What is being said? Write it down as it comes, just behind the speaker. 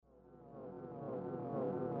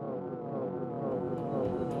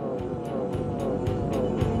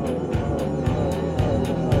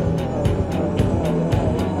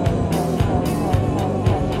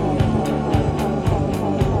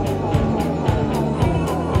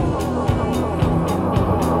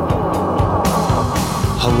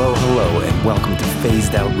hello, and welcome to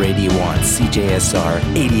Phased Out Radio on CJSR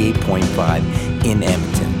 88.5 in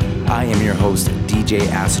Edmonton. I am your host, DJ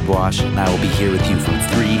Acid Wash, and I will be here with you from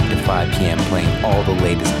 3 to 5 p.m. playing all the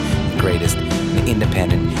latest and greatest in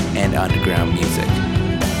independent and underground music.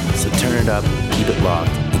 So turn it up, keep it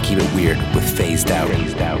locked, and keep it weird with Phased Out.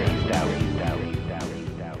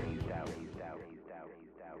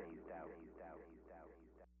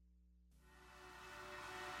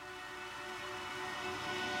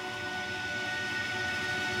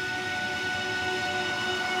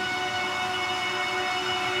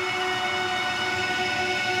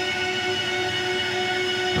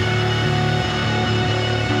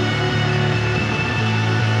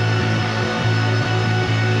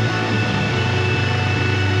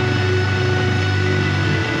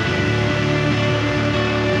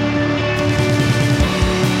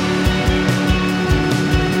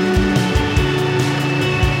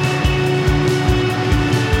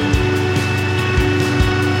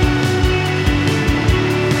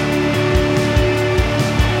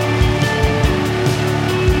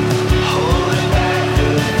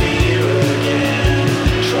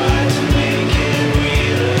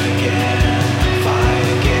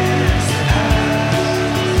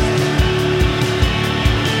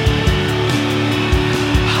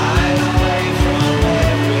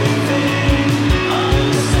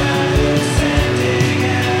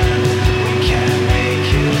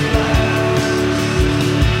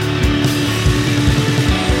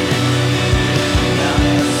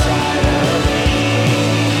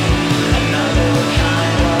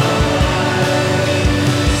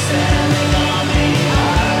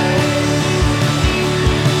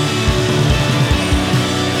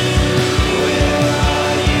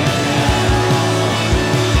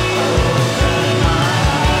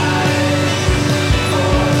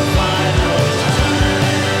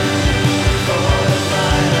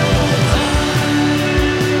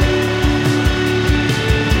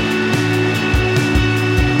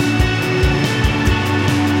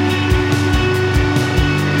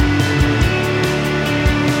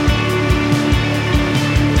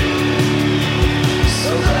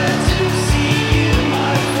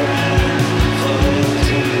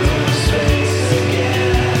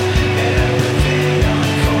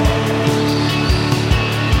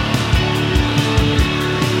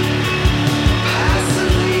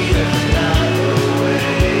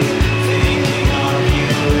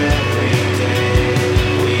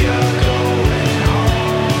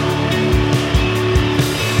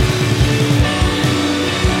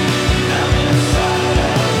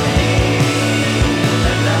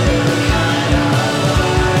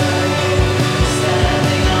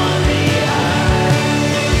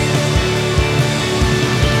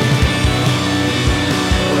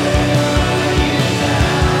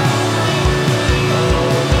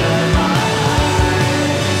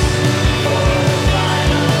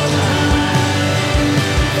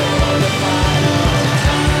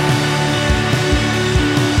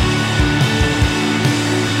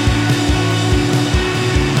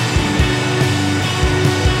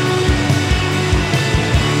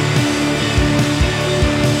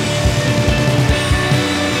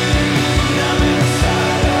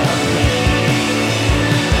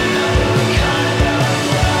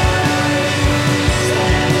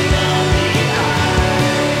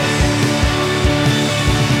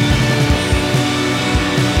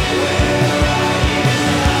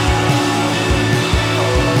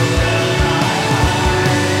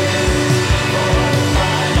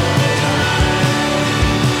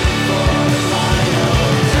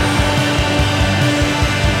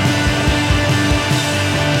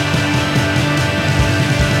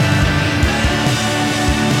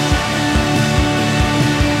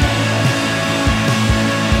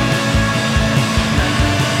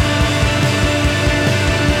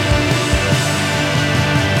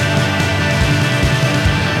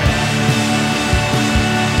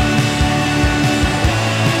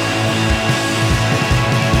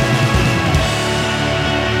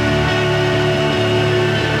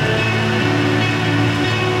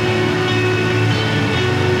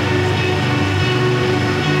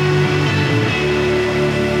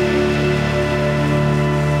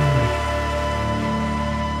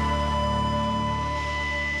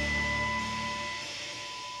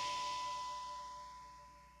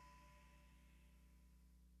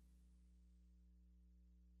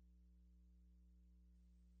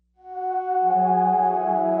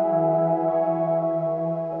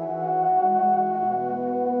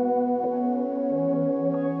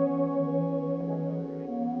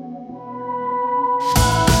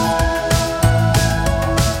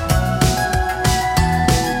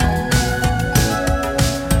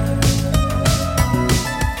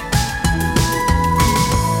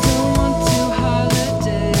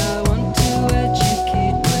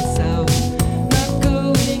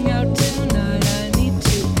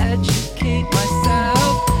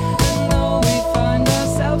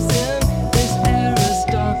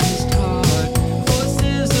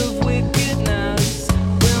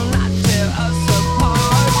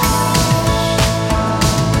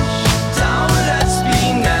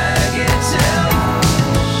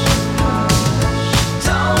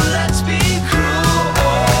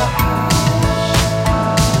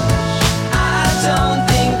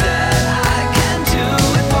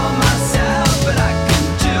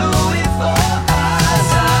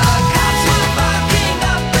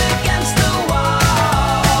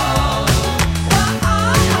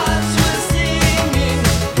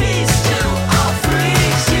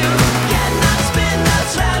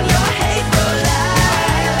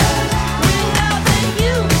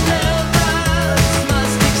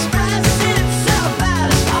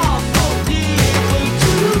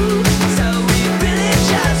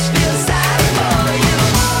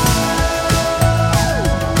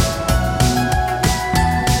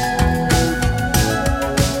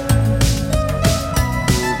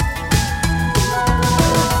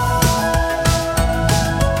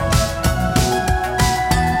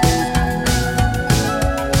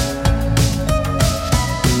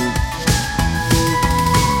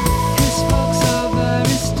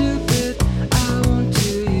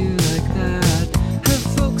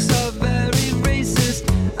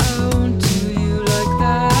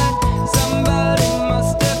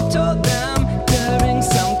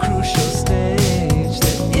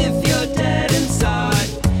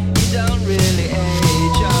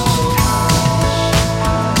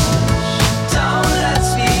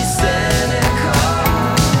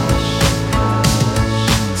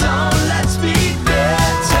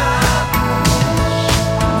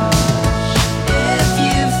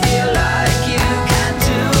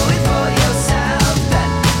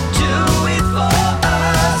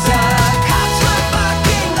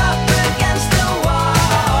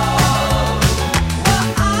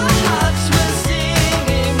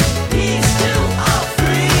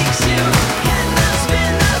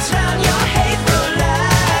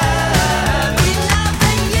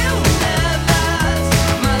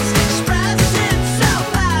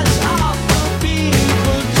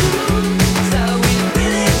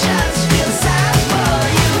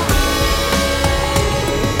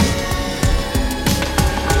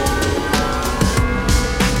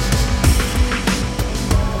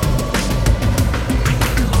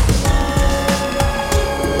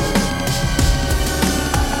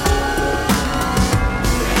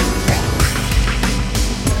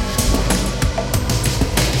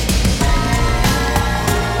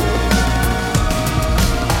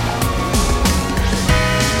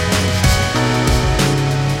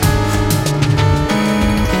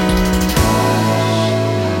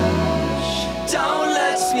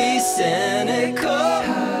 be cynical.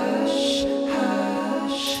 Hush,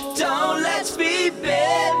 hush. Don't let's be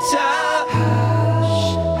bitter. Hush,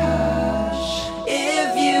 hush.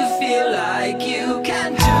 If you feel like you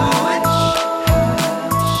can do it,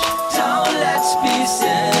 don't let's be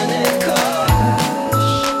cynical.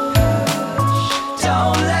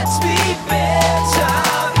 Don't let's be bitter.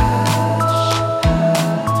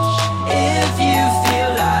 If you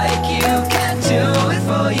feel like you can do it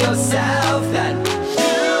for yourself, then do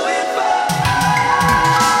it for us.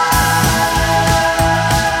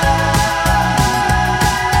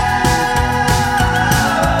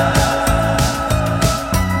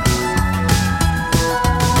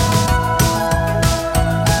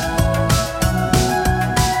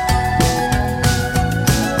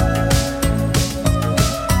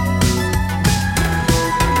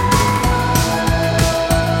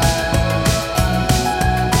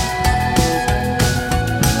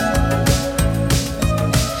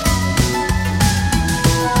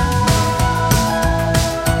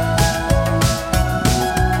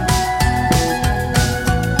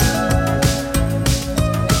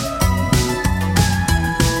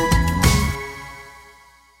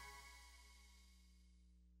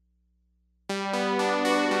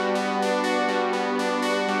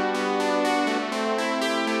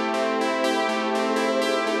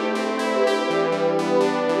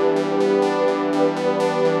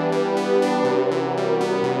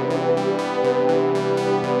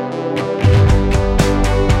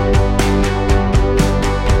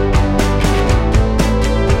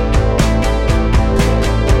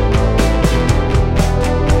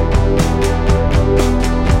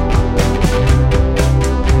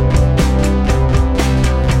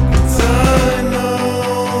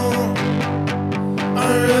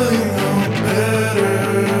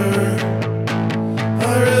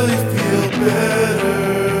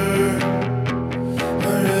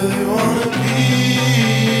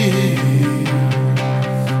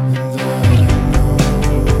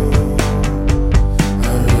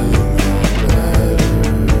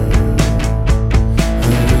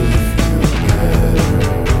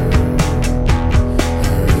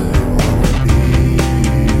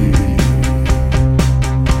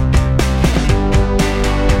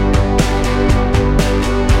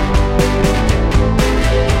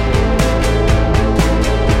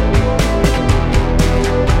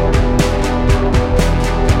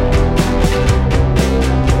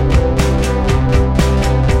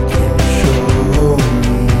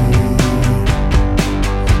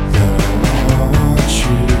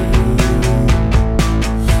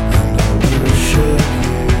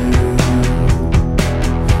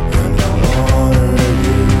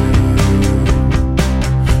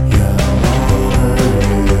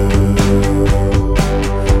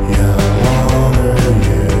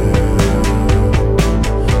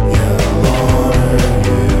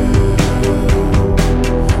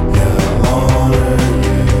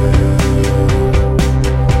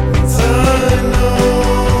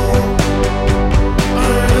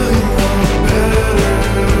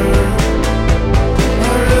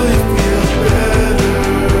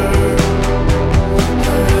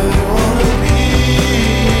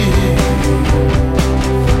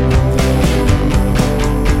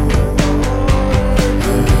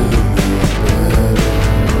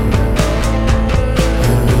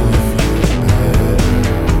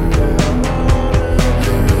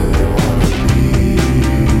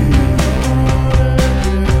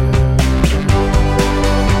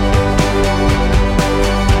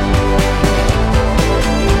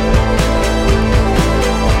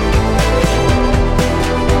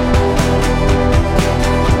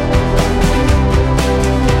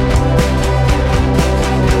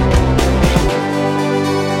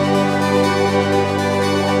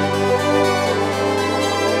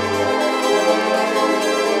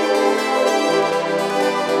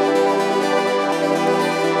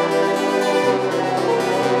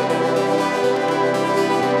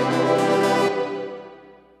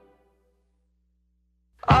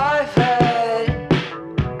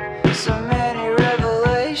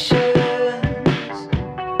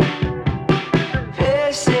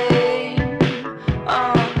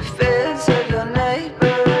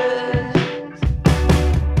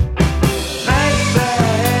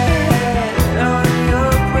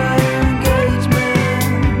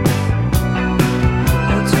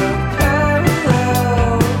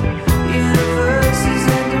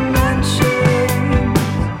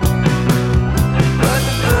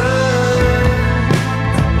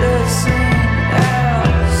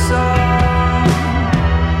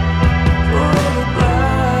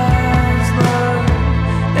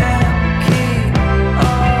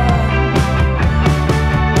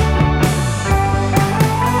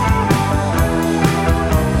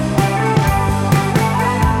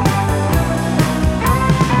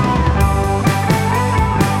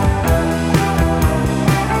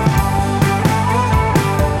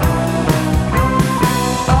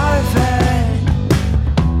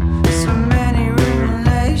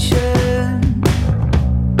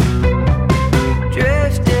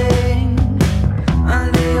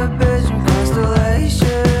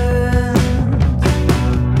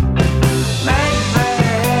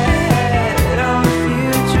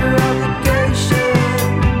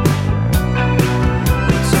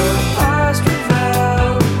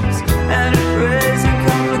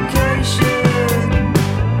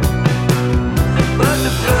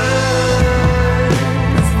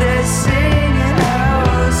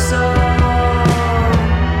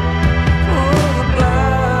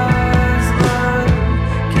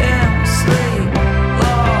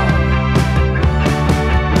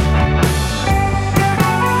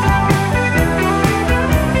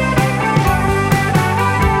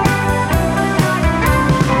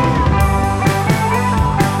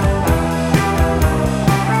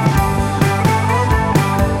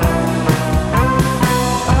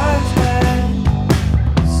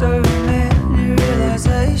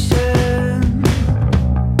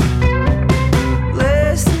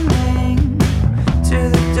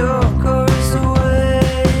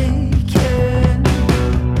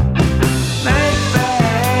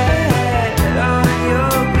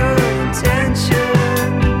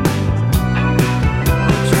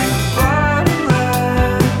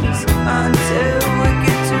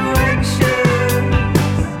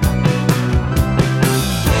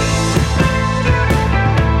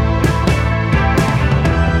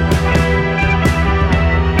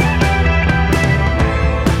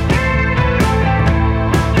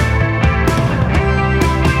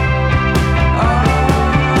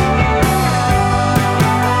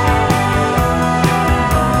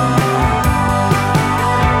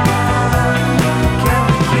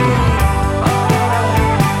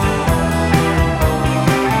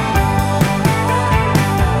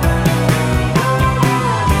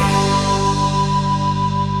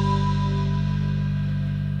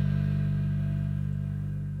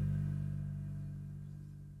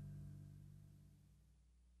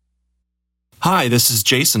 Hi, this is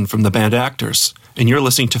Jason from the band Actors, and you're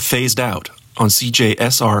listening to Phased Out on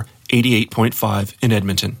CJSR 88.5 in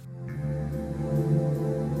Edmonton.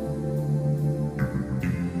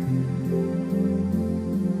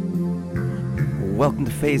 Welcome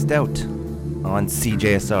to Phased Out on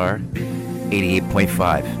CJSR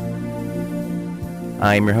 88.5.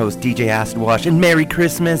 I'm your host, DJ Acid Wash, and Merry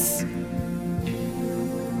Christmas!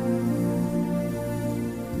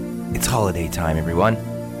 It's holiday time, everyone.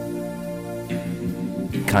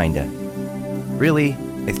 Kinda. Really,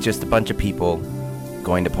 it's just a bunch of people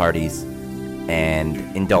going to parties and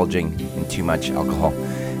indulging in too much alcohol,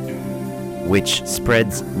 which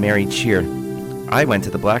spreads merry cheer. I went to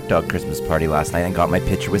the Black Dog Christmas party last night and got my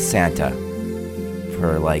picture with Santa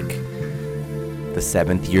for like the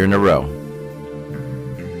 7th year in a row.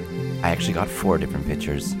 I actually got 4 different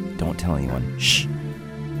pictures. Don't tell anyone. Shh.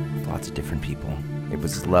 Lots of different people. It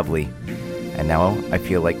was lovely. And now I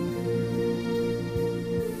feel like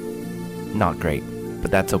not great, but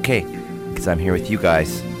that's okay, because I'm here with you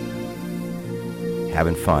guys,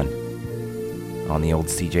 having fun on the old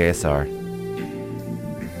CJSR.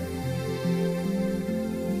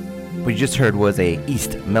 What you just heard was a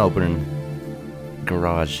East Melbourne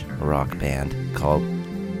garage rock band called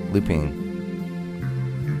Looping.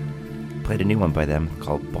 Played a new one by them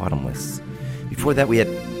called Bottomless. Before that we had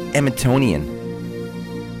Edmontonian.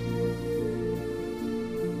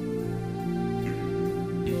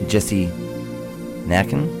 Jesse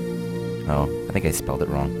Nacken? Oh, I think I spelled it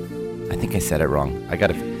wrong. I think I said it wrong. I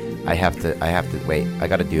have to, wait, I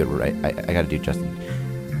gotta do it right. I gotta do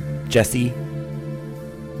Jesse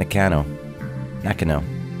Nakano.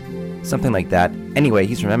 Something like that. Anyway,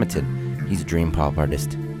 he's from Edmonton. He's a dream pop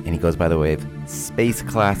artist, and he goes by the way of Space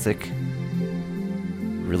Classic.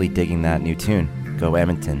 Really digging that new tune. Go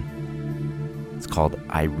Edmonton. It's called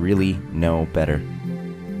I Really Know Better.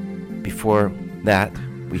 Before that,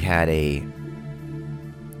 we had a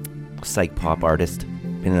psych pop artist,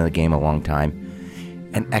 been in the game a long time,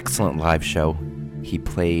 an excellent live show. He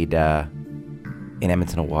played in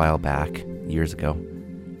Edmonton a while back, years ago.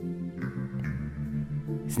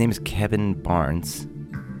 His name is Kevin Barnes,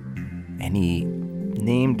 and he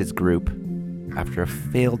named his group after a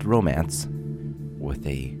failed romance with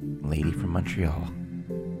a lady from Montreal.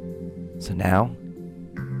 So now,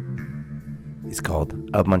 he's called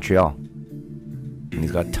Of Montreal. And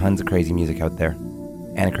he's got tons of crazy music out there,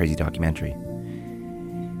 and a crazy documentary.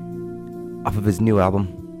 Off of his new album,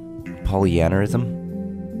 Polyanerism,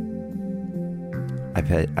 I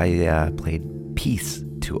played Peace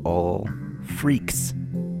to All Freaks.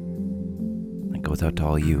 That goes out to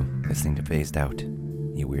all you listening to Phased Out,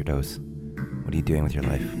 you weirdos. What are you doing with your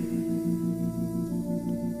life?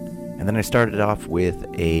 And then I started off with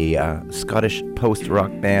a Scottish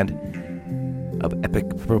post-rock band of epic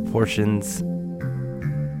proportions.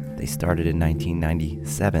 They started in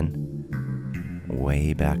 1997,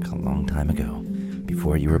 way back a long time ago,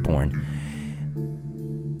 before you were born.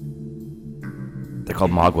 They're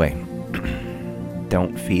called Mogwai.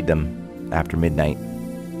 Don't feed them after midnight.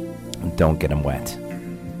 Don't get them wet.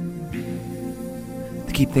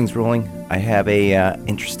 To keep things rolling, I have a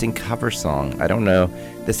interesting cover song. I don't know.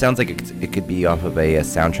 This sounds like it could be off of a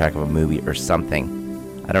soundtrack of a movie or something.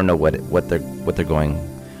 I don't know what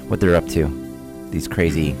they're up to. These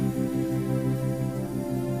crazy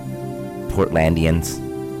Portlandians.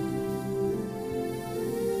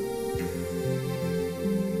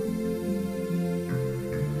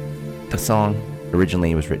 The song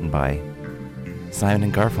originally was written by Simon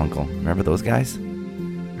and Garfunkel. Remember those guys?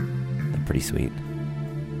 They're pretty sweet.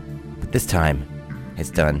 But this time,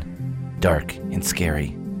 it's done dark and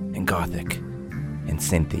scary and gothic and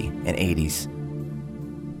synthy and 80s.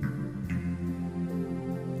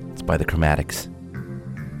 It's by the Chromatics.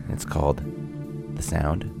 And it's called The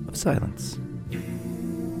Sound of Silence.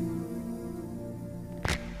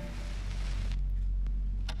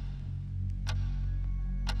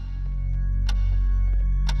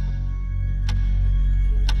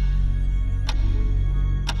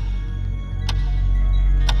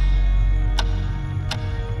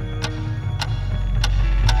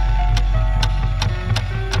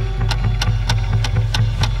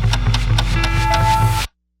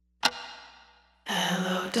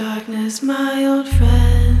 Darkness, my old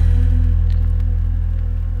friend,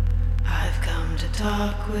 I've come to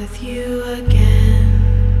talk with you again,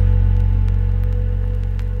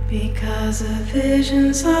 because a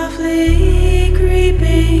vision softly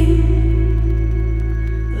creeping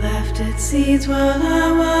left its seeds while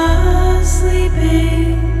I was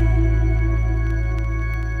sleeping,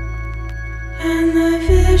 and the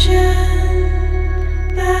vision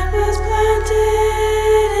that was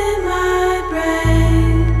planted in my brain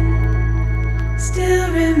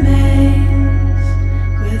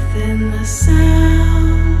the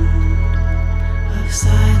sound of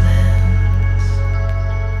silence.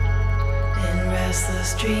 In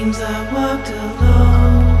restless dreams I walked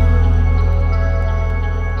alone,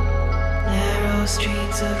 narrow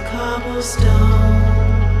streets of cobblestone.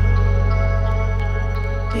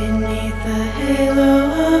 Beneath the halo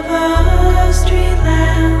of a street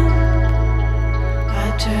lamp,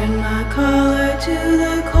 I turned my collar to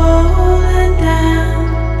the cold and damp.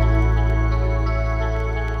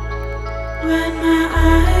 When my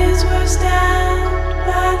eyes were stabbed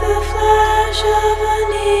by the flash of a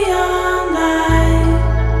neon light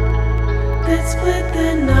that split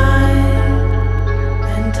the night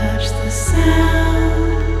and touched the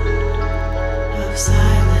sound of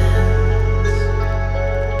silence,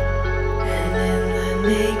 and in the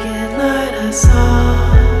naked light I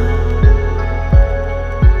saw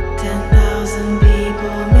 10,000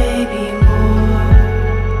 people, maybe more.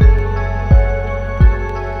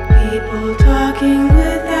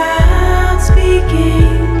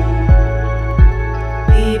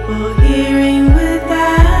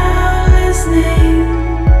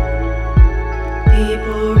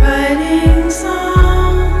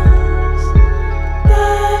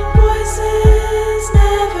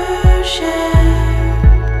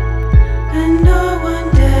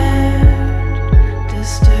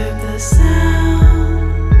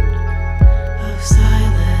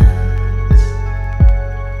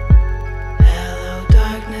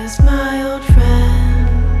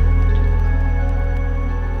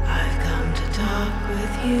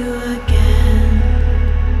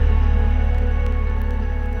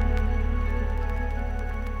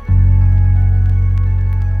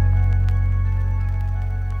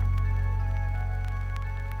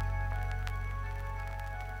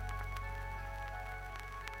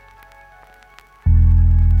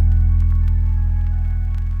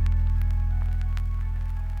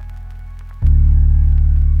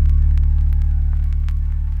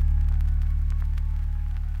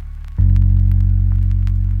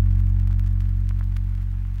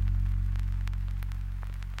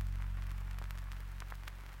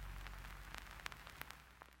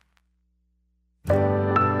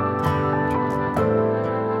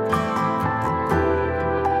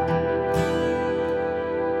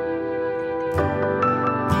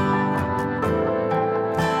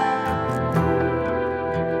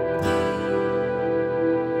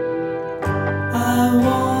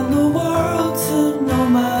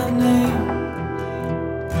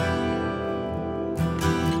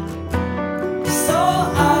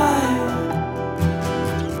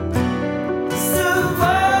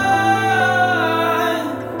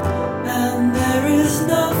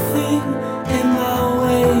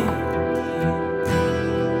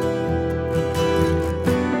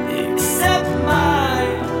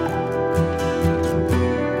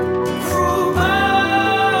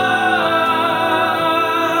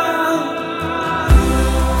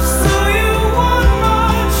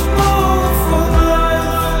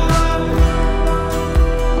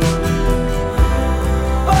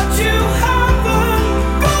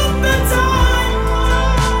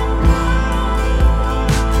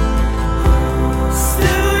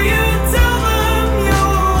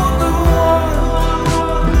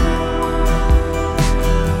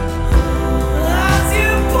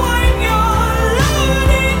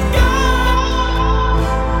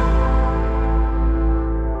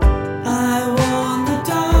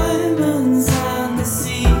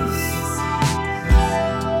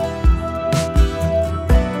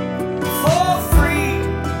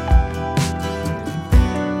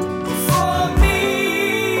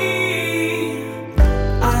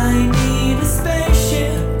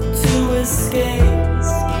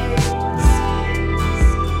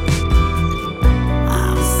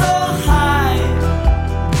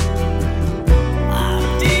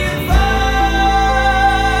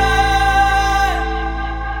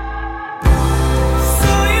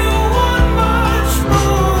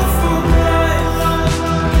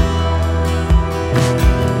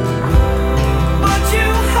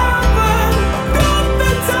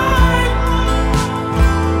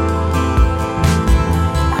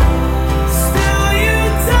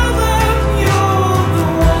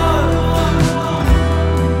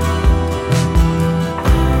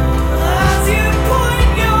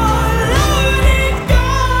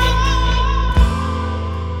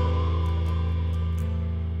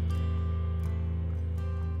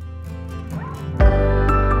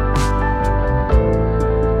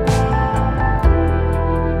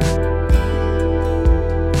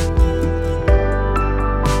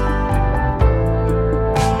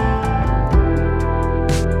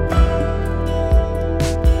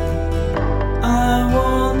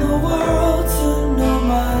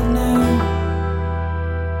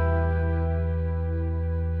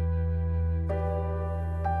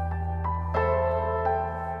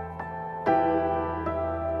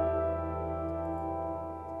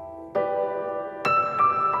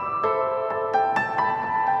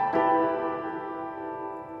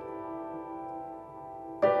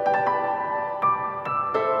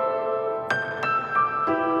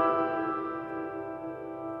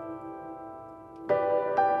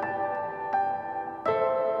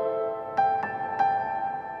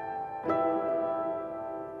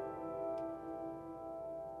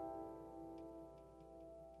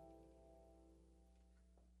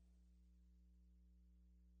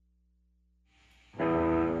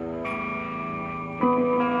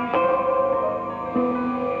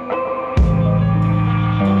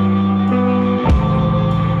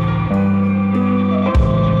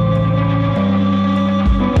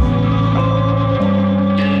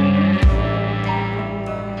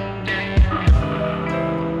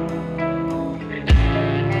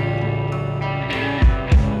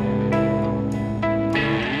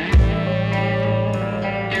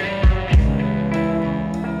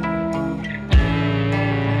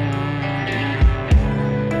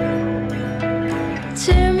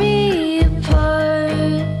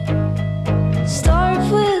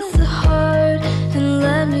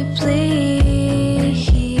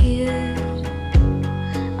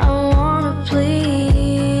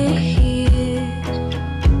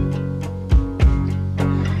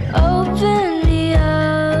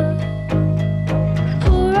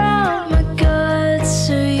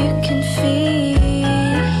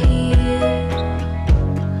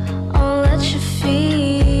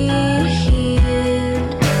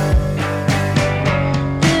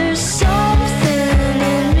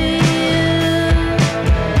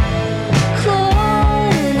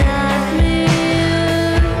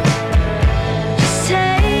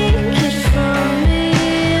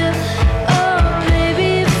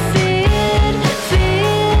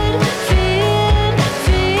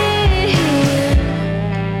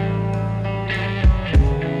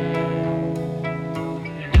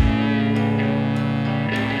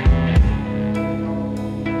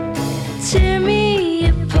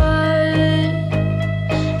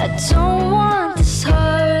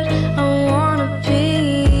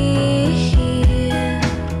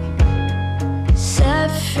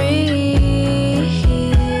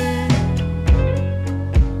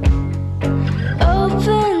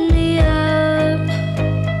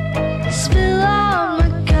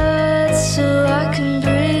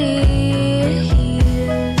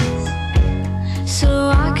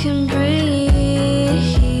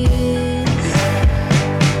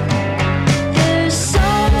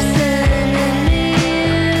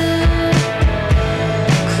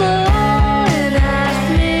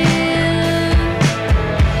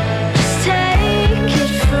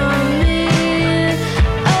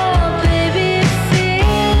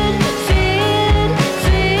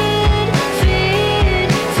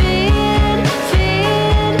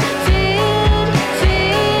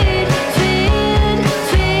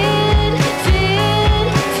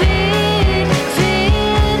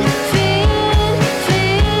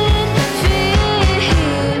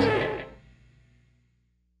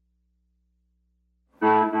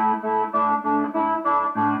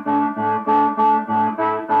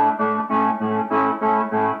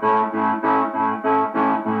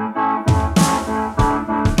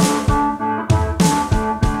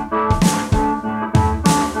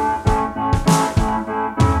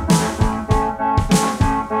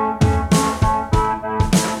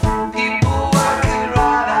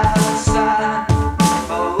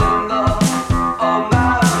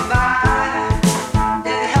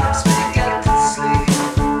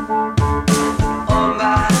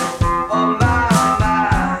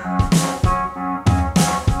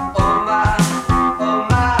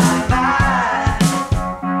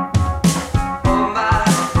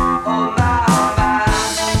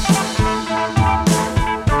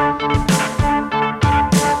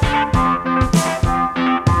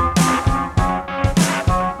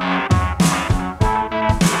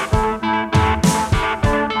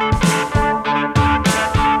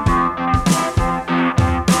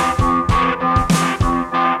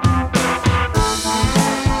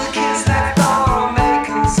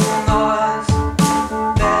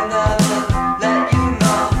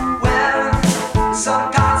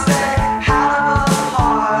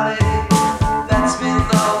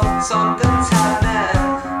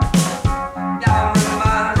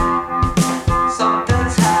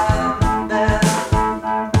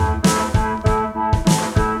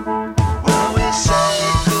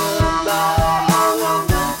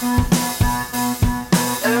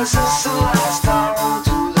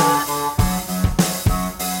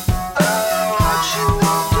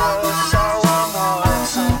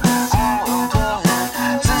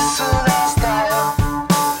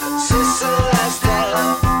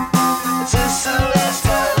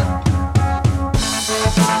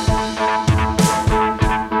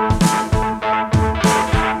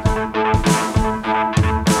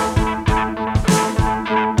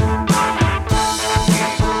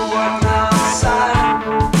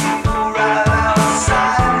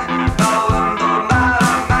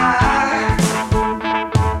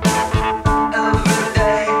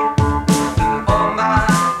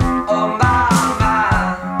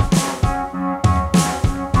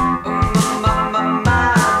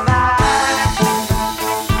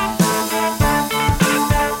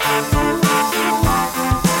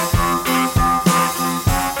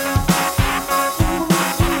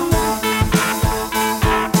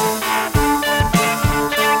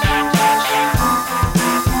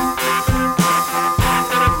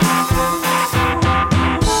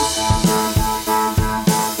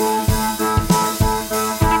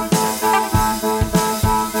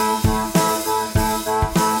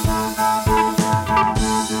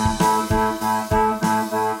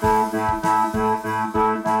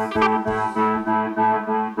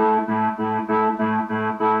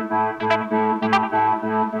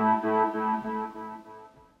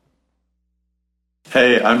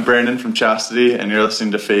 Hey, I'm Brandon from Chastity, and you're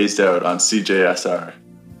listening to Phased Out on CJSR.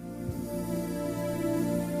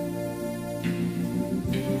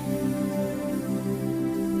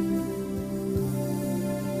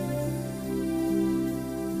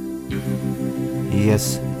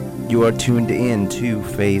 Yes, you are tuned in to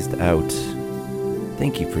Phased Out.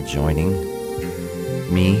 Thank you for joining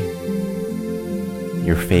me,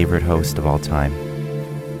 your favorite host of all time,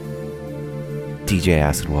 DJ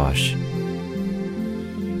Acid Wash,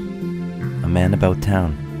 a man about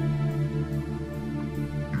town,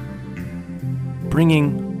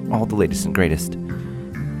 bringing all the latest and greatest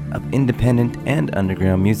of independent and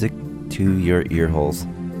underground music to your ear holes,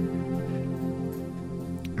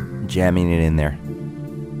 jamming it in there.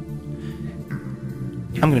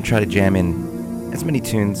 I'm going to try to jam in as many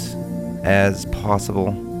tunes as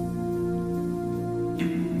possible.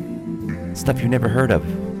 Stuff you've never heard of.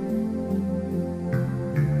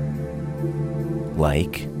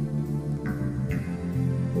 Like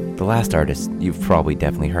the last artist you've probably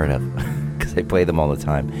definitely heard of, because I play them all the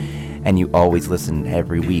time. And you always listen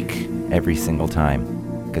every week, every single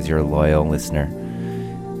time, because you're a loyal listener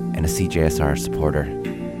and a CJSR supporter.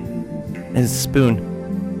 This is Spoon.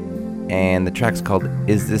 And the track's called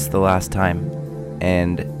Is This the Last Time?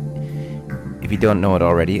 And if you don't know it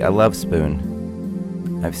already, I love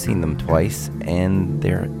Spoon. I've seen them twice, and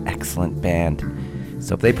they're an excellent band.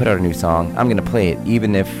 So if they put out a new song, I'm going to play it.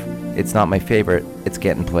 Even if it's not my favorite, it's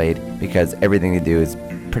getting played, because everything they do is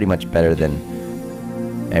pretty much better than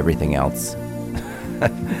everything else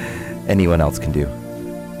anyone else can do.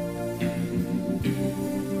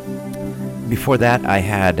 Before that, I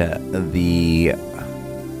had the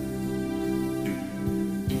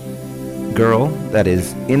girl that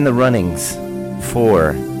is in the runnings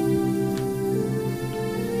for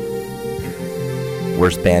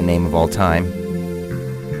worst band name of all time,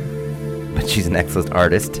 but she's an excellent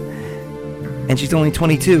artist, and she's only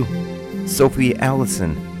 22. Sophie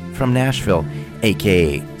Allison from Nashville,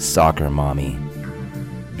 aka Soccer Mommy,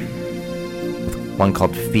 with one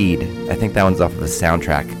called Feed. I think that one's off of a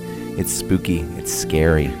soundtrack. It's spooky, it's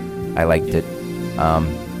scary. I liked it.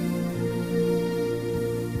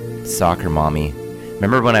 Soccer Mommy.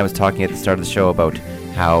 Remember when I was talking at the start of the show about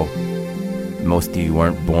how most of you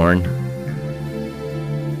weren't born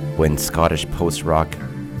when Scottish post-rock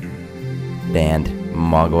band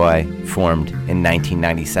Mogwai formed in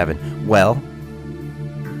 1997? Well,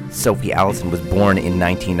 Sophie Allison was born in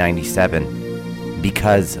 1997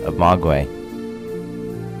 because of Mogwai,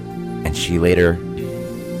 and she later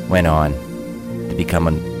went on to become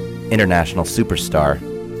an international superstar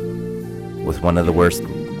with one of the worst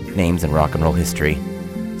names in rock and roll history,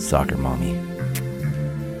 Soccer Mommy.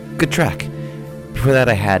 Good track. Before that,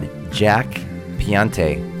 I had Jack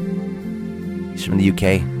Piante. He's from the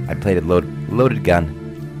UK. I played a Loaded Gun.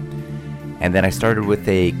 And then I started with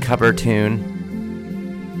a cover tune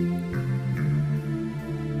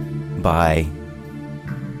by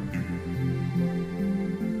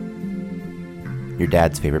your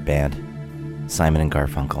dad's favorite band, Simon and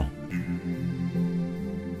Garfunkel.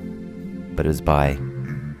 But it was by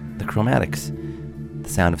The Chromatics, The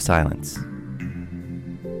Sound of Silence.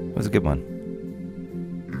 It was a good one.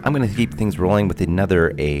 I'm going to keep things rolling with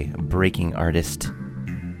another breaking artist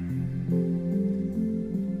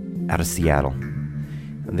out of Seattle.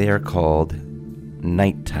 They are called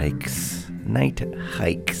Night Hikes. Night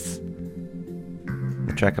Hikes.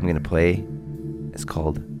 The track I'm going to play is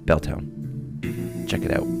called Belltown. Check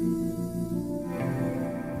it out.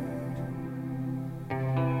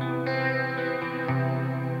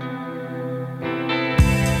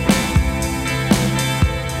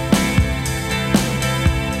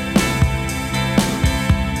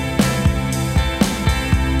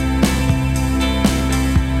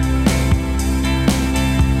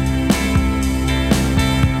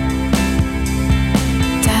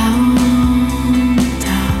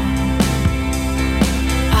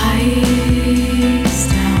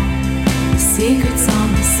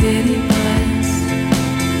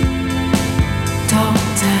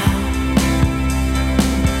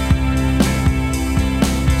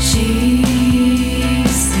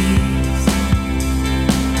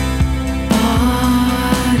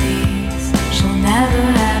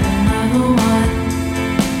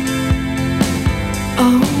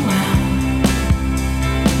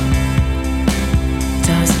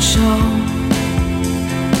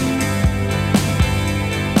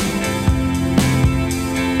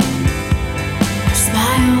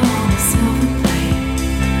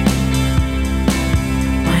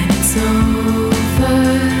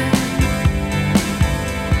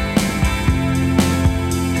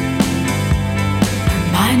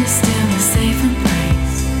 Mine is still a safe place.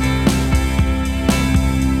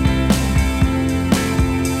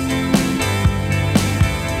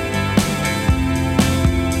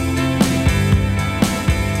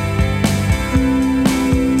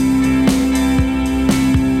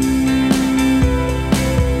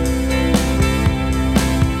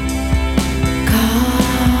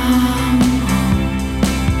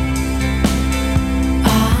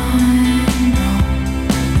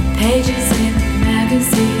 pages in the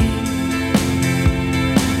magazine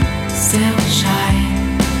still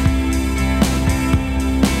shine.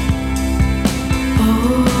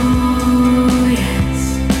 Oh yes,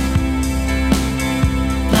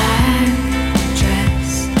 black dress.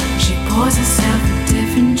 She pours herself a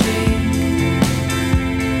different drink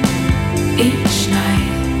each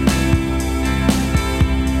night,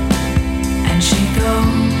 and she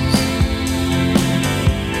goes.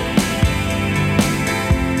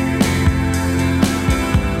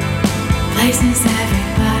 Places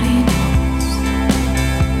everybody knows.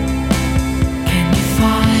 Can you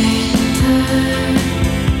find her?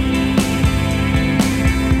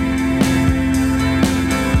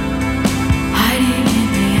 Hiding in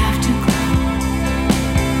the afterglow.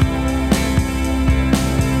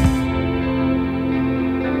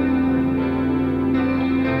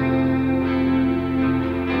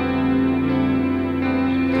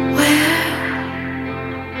 Where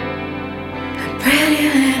a pretty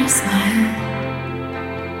little smile.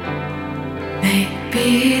 Make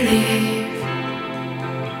believe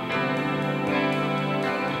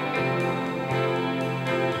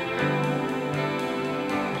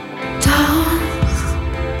dolls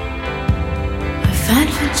are fun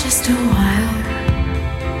for just a while.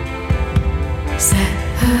 Set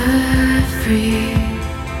her free.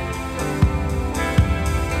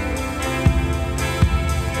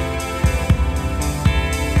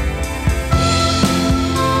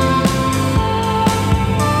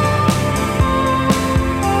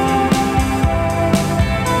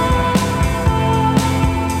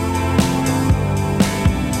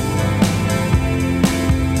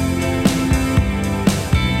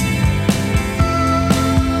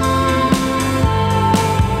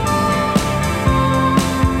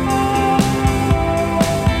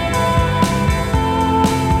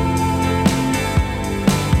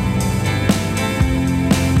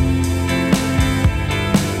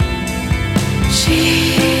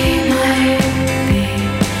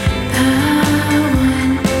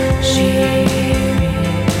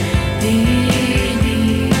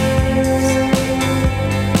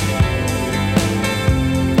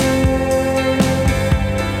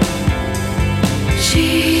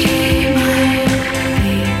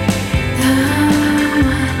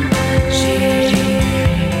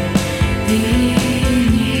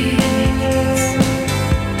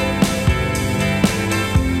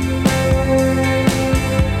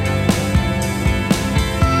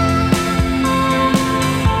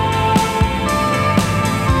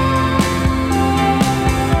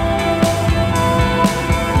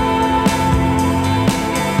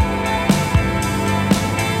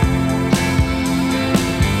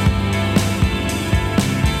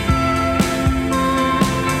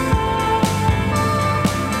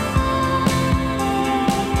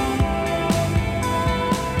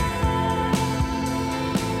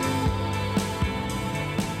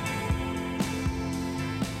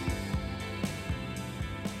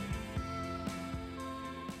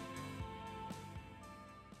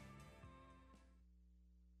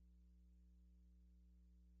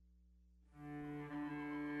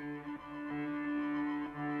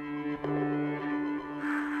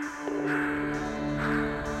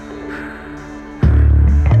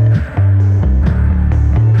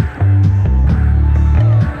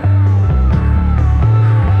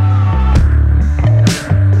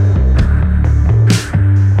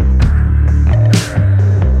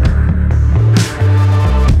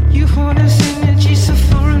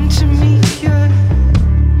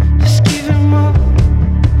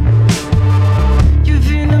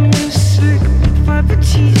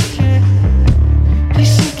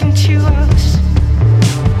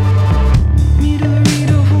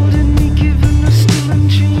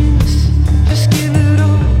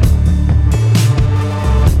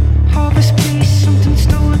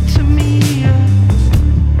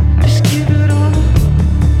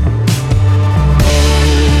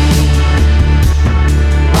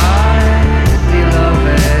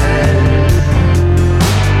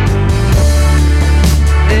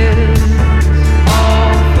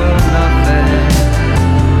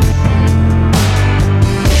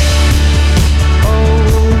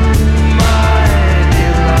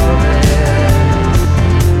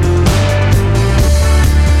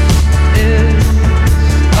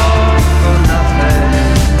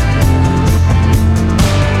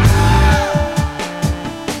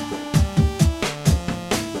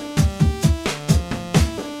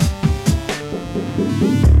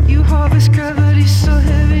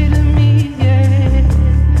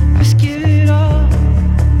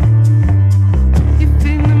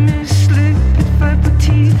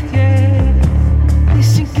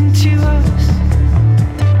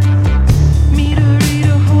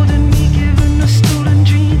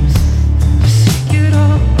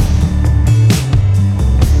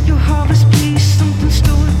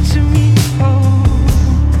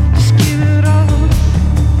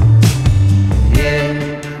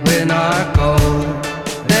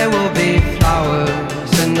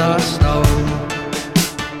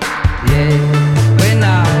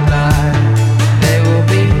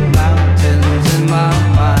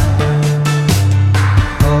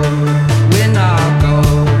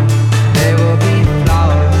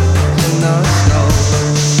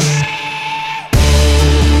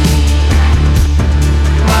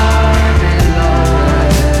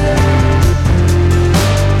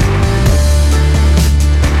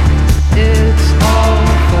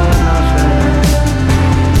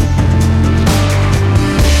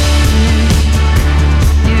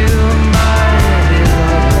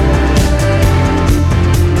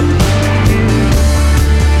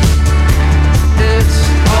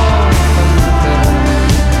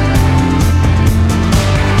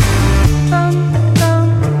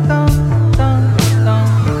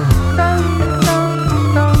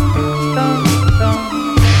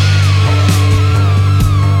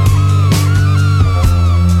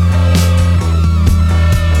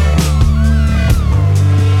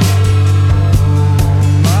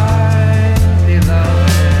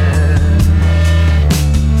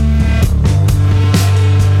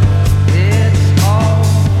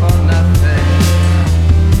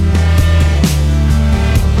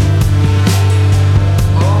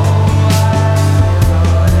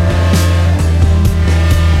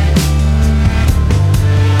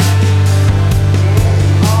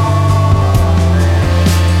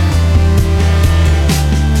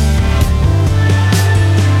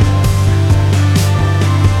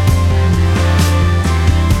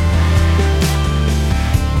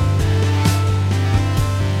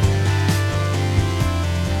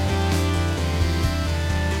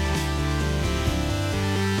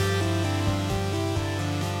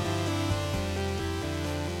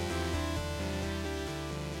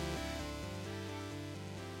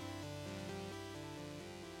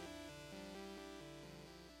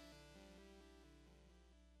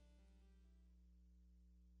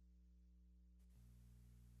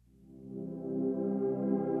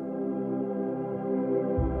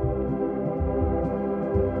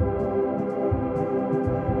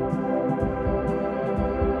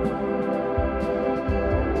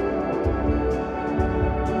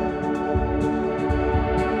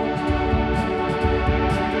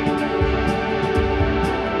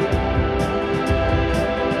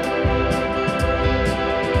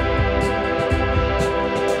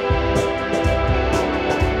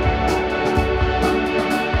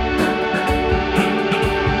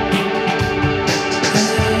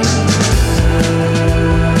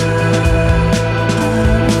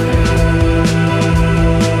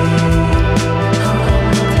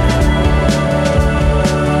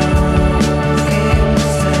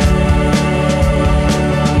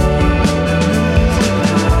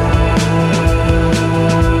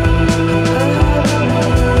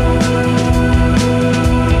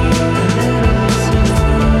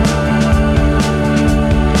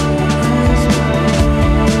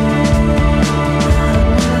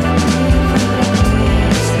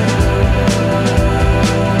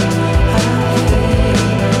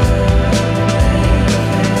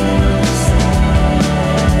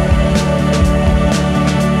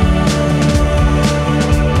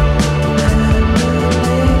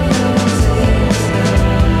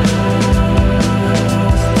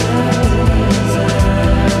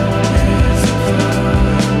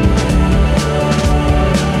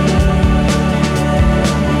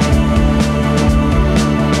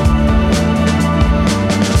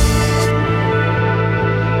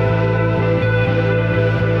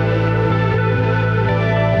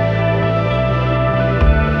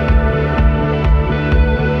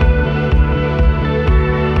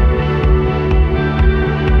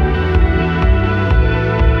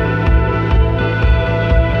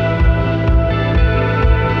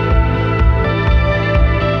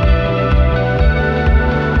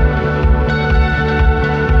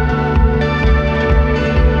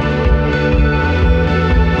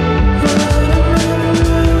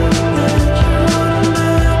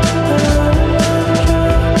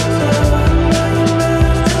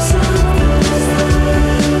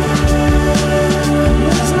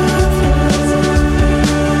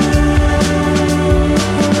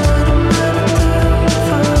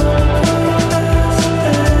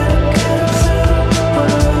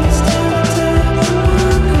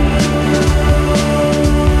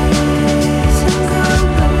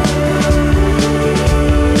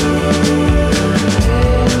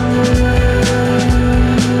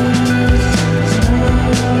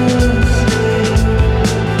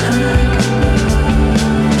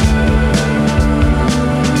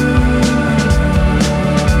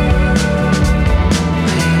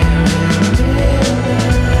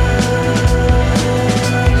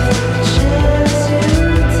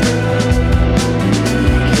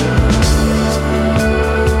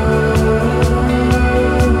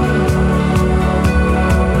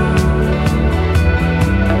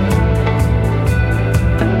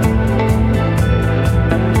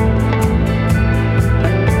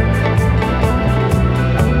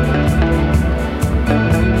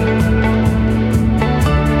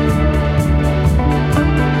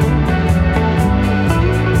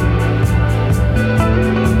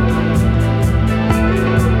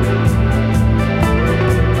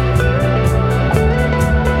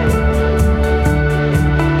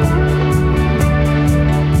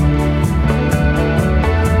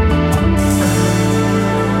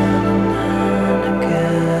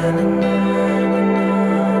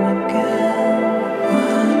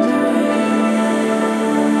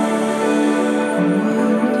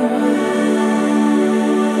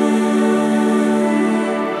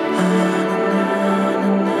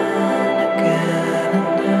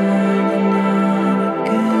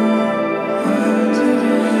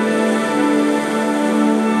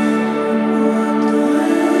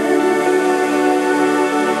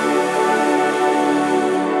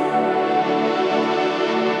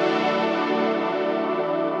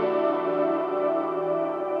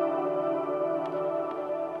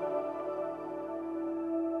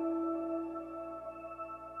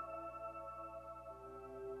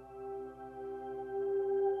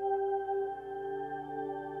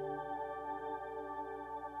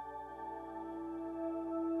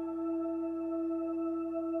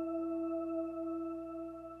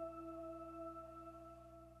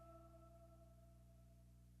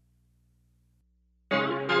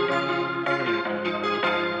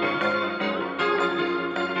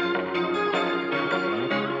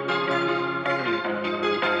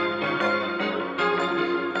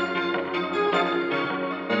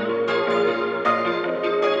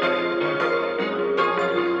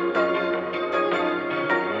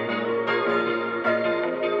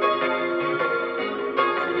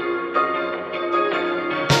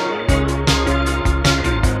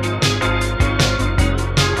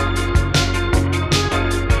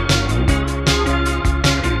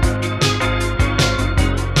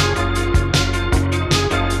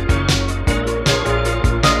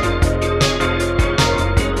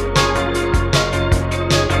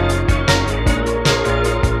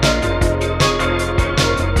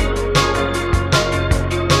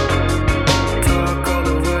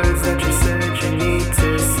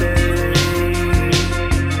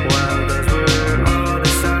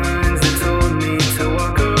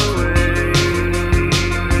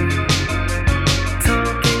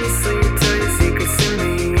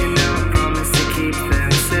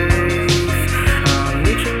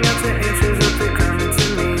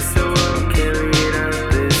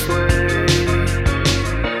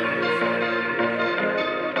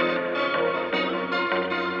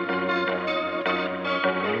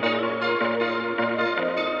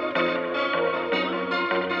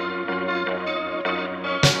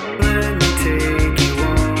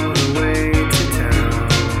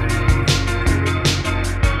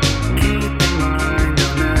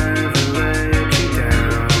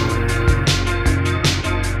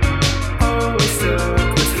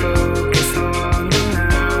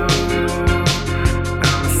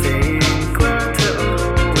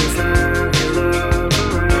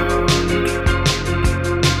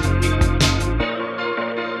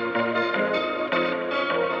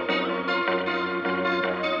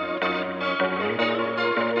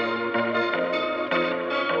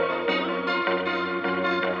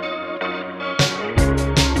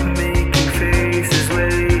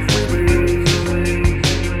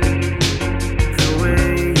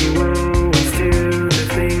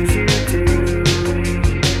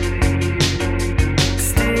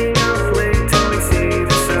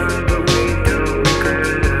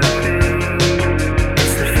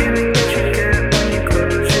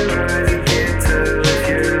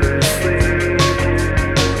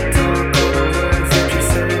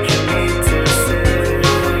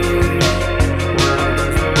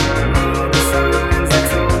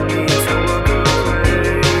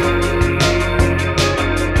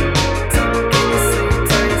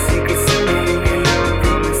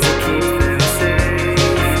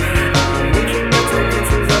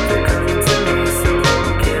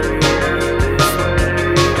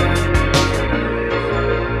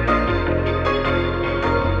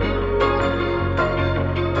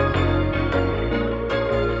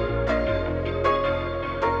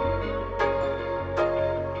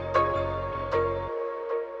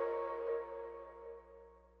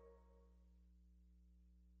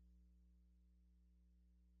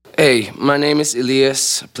 Hey, my name is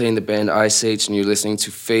Elias, playing the band Ice Age, and you're listening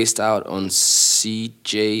to Phased Out on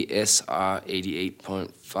CJSR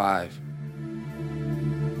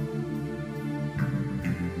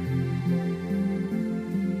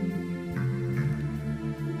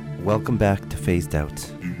 88.5. Welcome back to Phased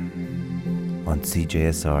Out on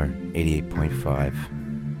CJSR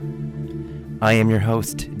 88.5. I am your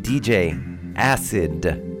host, DJ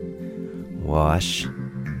Acid Wash.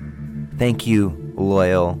 Thank you,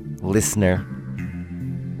 loyal listener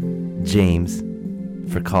James,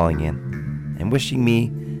 for calling in and wishing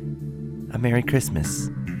me a Merry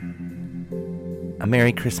Christmas. A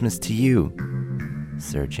Merry Christmas to you,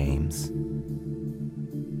 Sir James.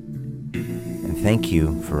 And thank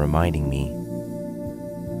you for reminding me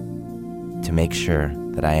to make sure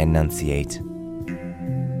that I enunciate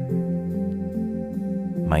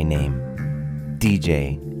my name,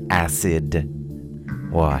 DJ Acid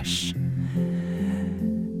Wash.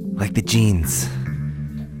 Like the jeans.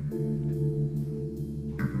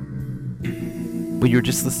 What you were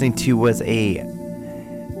just listening to was a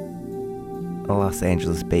Los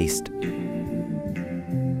Angeles-based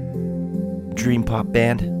dream pop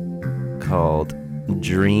band called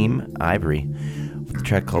Dream Ivory with a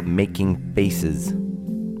track called Making Faces.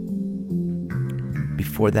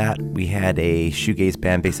 Before that, we had a shoegaze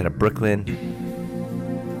band based out of Brooklyn,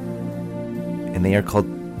 and they are called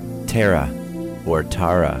Tara or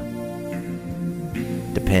Tara,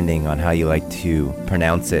 depending on how you like to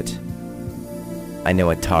pronounce it. I know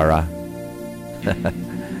a Tara.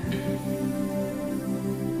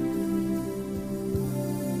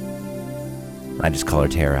 I just call her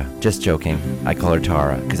Tara. Just joking. I call her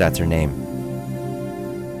Tara because that's her name.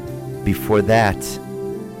 Before that,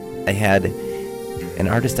 I had an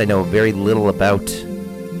artist I know very little about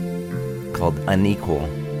called Unequal.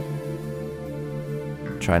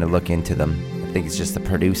 Trying to look into them. I think it's just the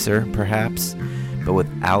producer, perhaps, but with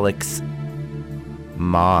Alex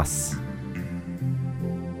Moss,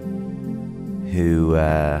 who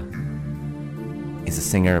is a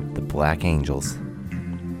singer of the Black Angels,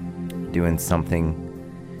 doing something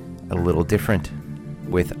a little different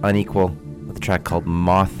with Unequal, with a track called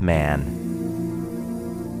Mothman.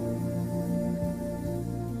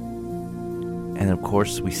 And of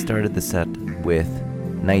course, we started the set with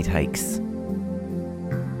Night Hikes.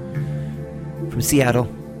 From Seattle,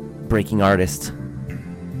 breaking artist.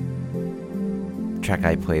 The track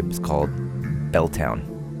I played was called Belltown.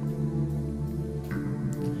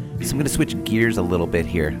 So I'm going to switch gears a little bit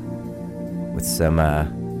here with some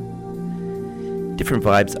different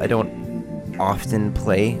vibes. I don't often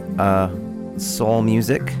play soul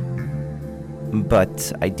music,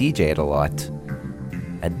 but I DJ it a lot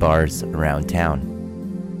at bars around town.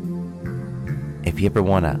 If you ever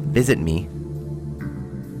want to visit me,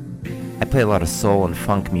 I play a lot of soul and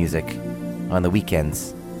funk music on the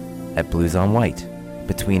weekends at Blues on White,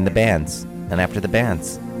 between the bands and after the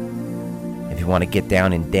bands. If you want to get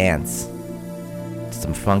down and dance to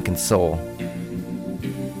some funk and soul,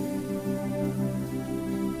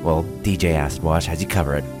 well, DJ Acid Wash has you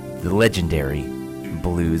covered. The legendary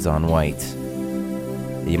Blues on White.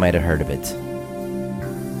 You might have heard of it.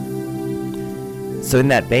 So in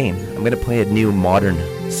that vein, I'm going to play a new modern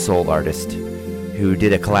soul artist who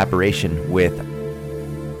did a collaboration with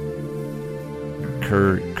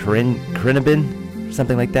Corinabin, or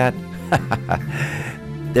something like that.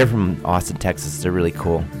 They're from Austin, Texas. They're really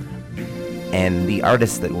cool. And the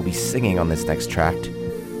artist that will be singing on this next track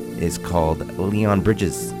is called Leon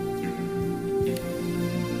Bridges.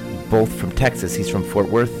 Both from Texas. He's from Fort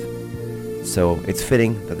Worth. So it's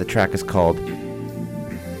fitting that the track is called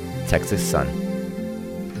Texas Sun.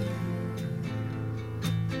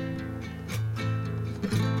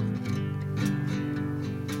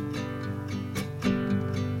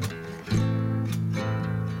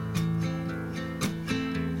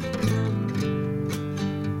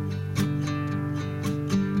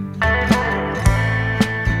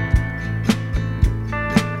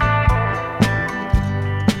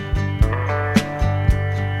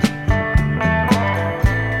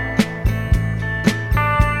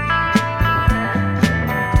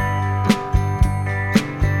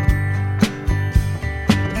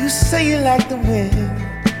 Say you like the wind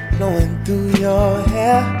blowing through your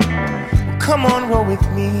hair. Well, come on, roll with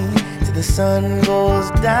me till the sun goes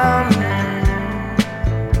down.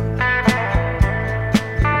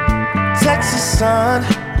 Texas sun.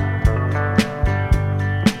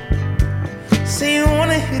 Say you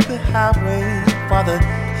wanna hit the highway while the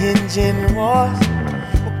engine roars.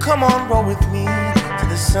 Well, come on, roll with me till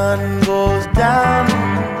the sun goes down.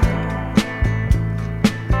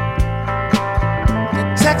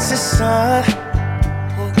 Texas sun,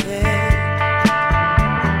 oh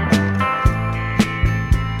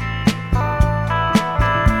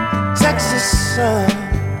sun,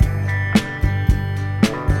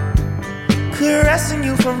 caressing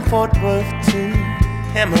you from Fort Worth to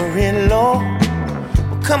Amarillo.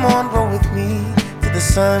 Well, come on, roll with me to the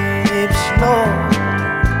sun dips low.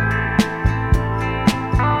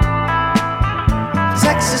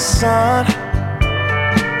 Texas sun,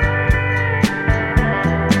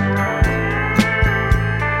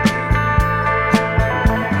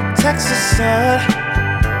 Texas sun,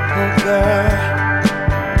 oh girl.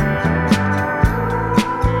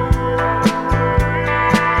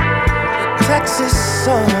 Texas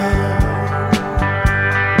sun.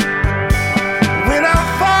 When I'm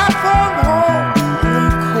far from home and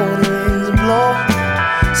the cold winds blow,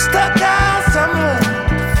 stuck out somewhere,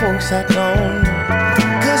 the folks I don't know.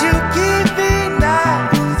 'Cause you keep me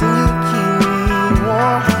nice and you keep me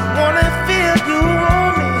warm. Wanna feel you on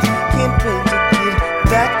me, can't wait to get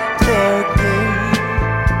back there again.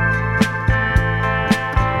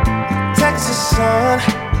 Texas sun.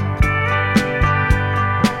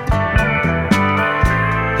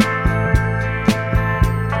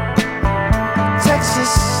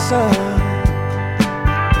 Texas sun.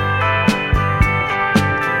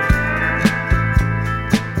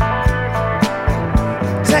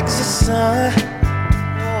 Texas sun.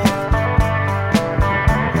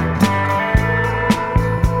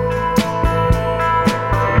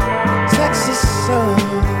 Texas sun.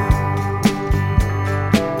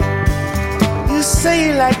 You say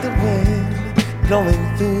you like the wind blowing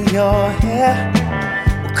through your hair.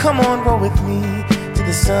 Well, come on, roll with me till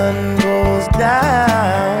the sun goes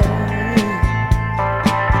down.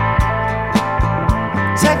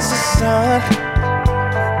 Texas sun.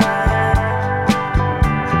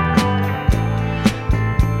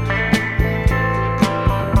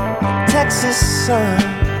 Texas sun.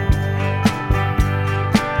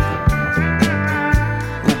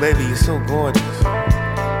 Oh, baby, you're so gorgeous.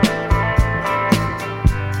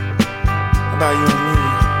 How about you and me?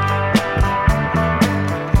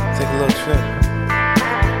 Take a little trip.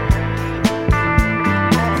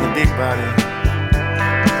 Big body.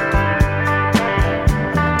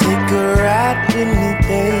 Take a ride with me,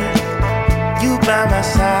 babe. You by my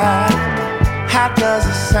side. How does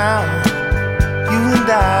it sound? You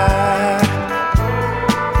and I.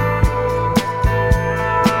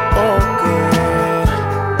 Oh, girl.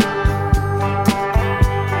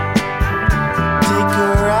 Take a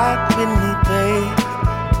ride with me, babe.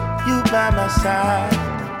 You by my side.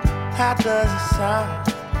 How does it sound?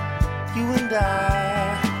 You and I.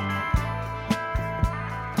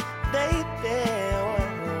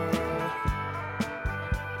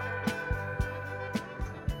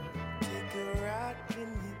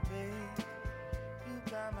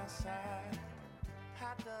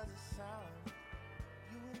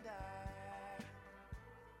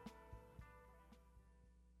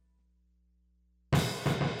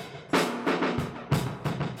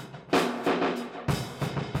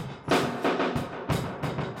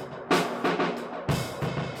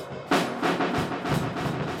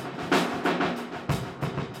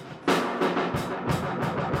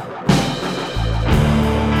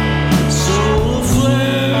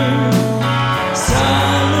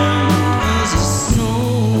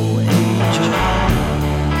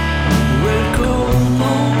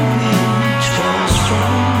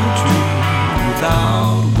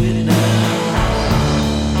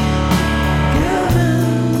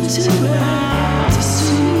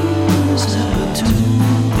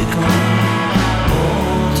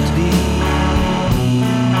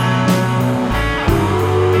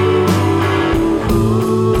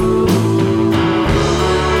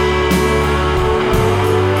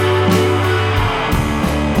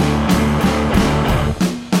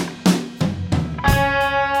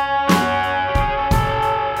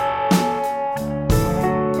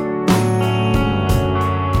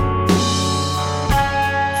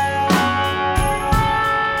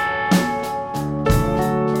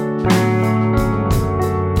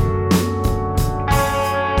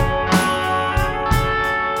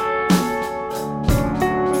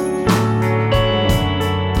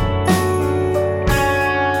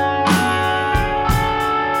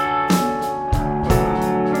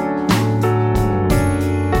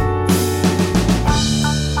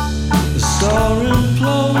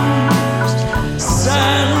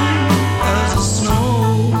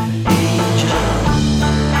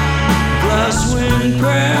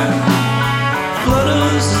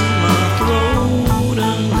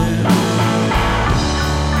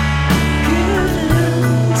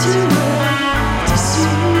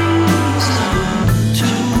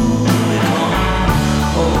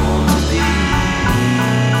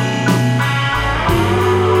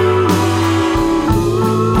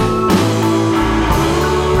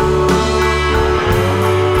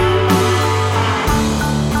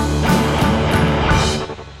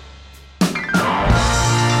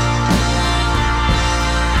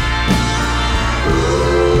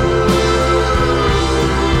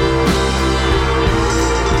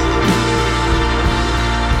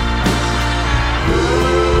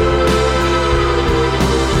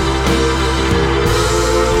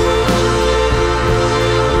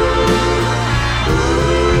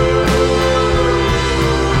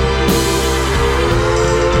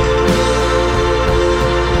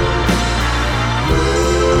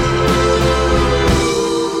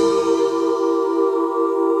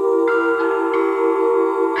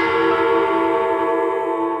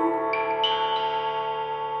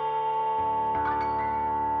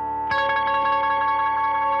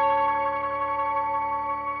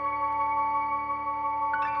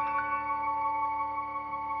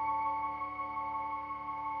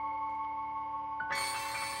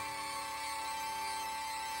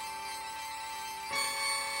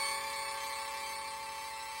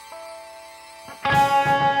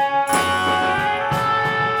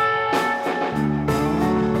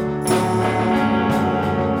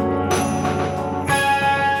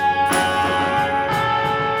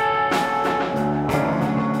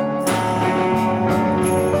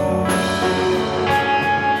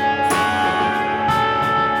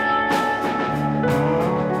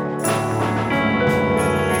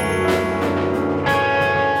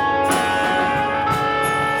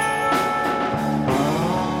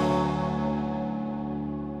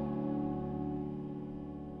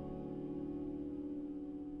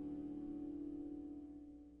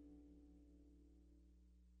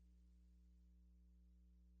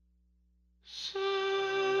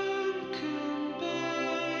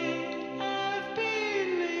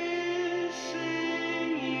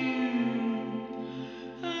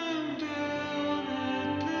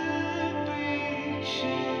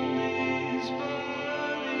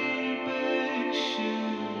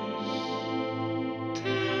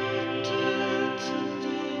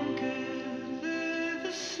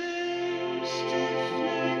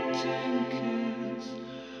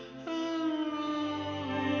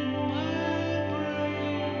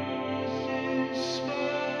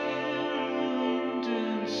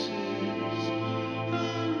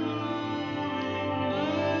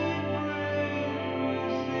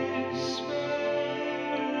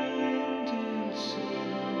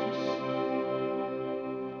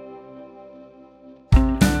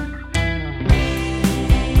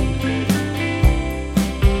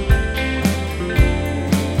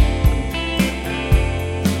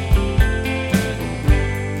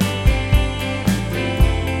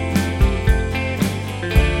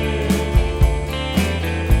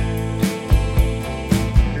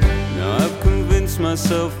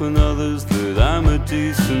 myself and others that I'm a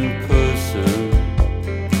decent person.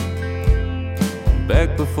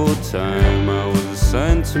 Back before time, I was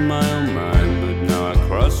assigned to my own mind, but now I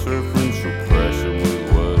cross-reference repression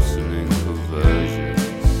with worsening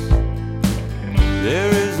perversions.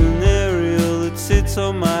 There is an aerial that sits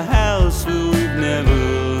on my house, but we've never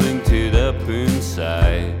linked it up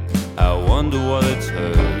inside. I wonder what it's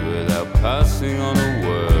heard without passing on a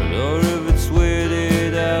word, or if it's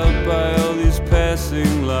weirded out by all these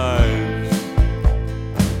passing lives.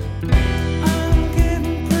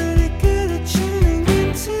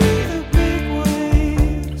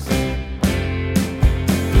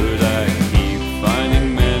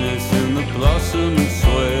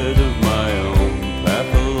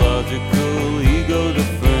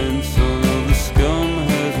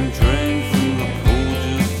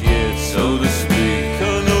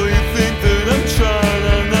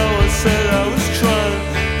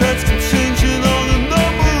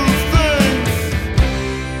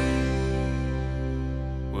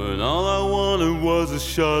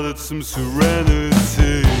 Shot at some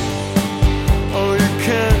serenity. Oh, you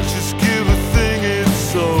can't just give a thing its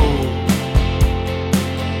soul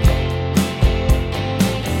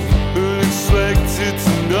and expect it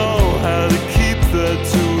to know how to keep that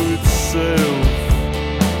to itself.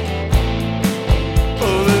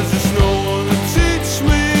 Oh, there's just no one to teach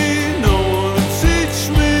me, no one to teach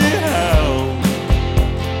me how.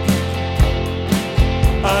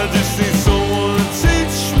 I just need someone to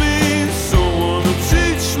teach me, someone to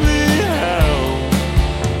teach me how.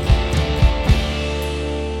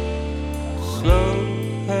 Slow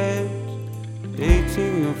head,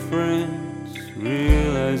 dating your friends,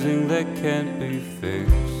 realizing that can't be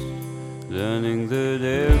fixed, learning that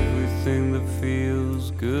everything that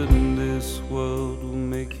feels good in this world will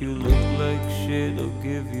make you look like shit or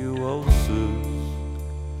give you ulcers.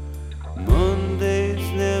 Mondays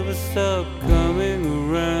never stop coming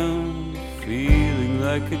around, feeling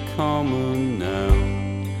like a common noun.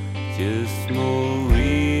 Just more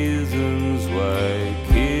reasons why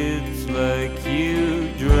kids like you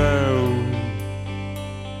drown.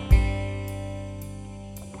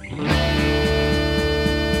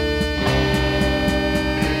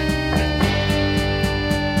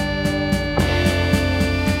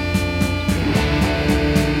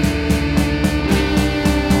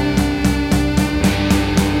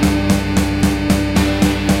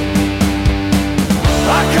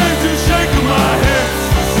 I came to shaking my hips,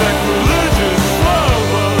 sacrilegious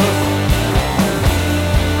slower.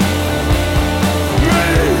 Me,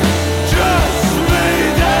 just me,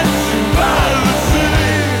 dancing by the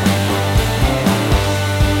sea.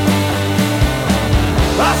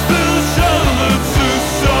 I still shelter to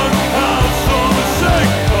some house on the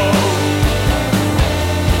sinkhole,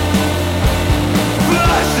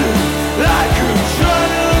 flashing like I'm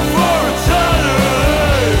trying to look for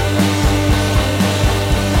eternity.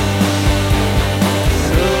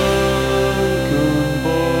 Sunken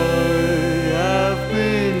boy, I've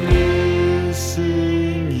been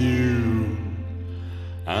missing you.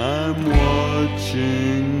 I'm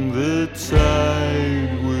watching the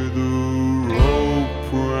tide with a rope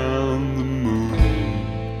round the moon.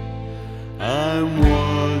 I'm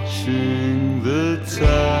watching the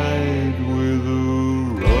tide with a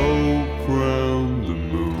rope round the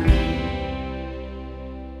moon.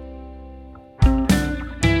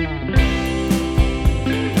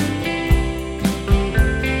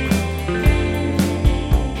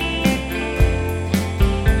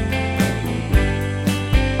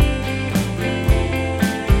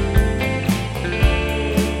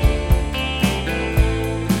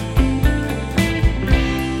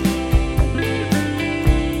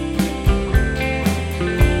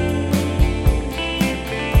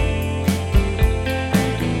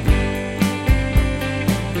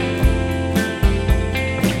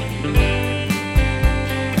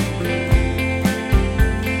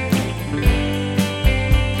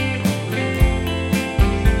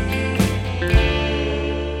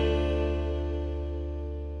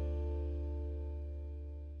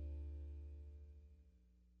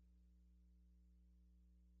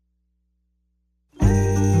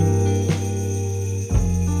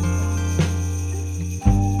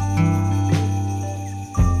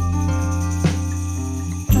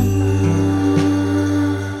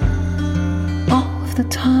 All of the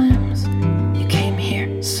times you came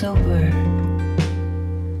here sober,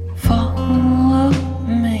 follow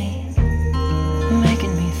me,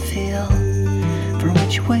 making me feel from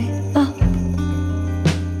which way up.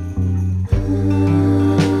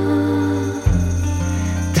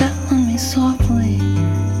 Telling me softly,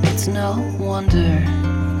 it's no wonder.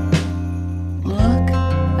 Look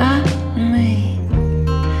at me.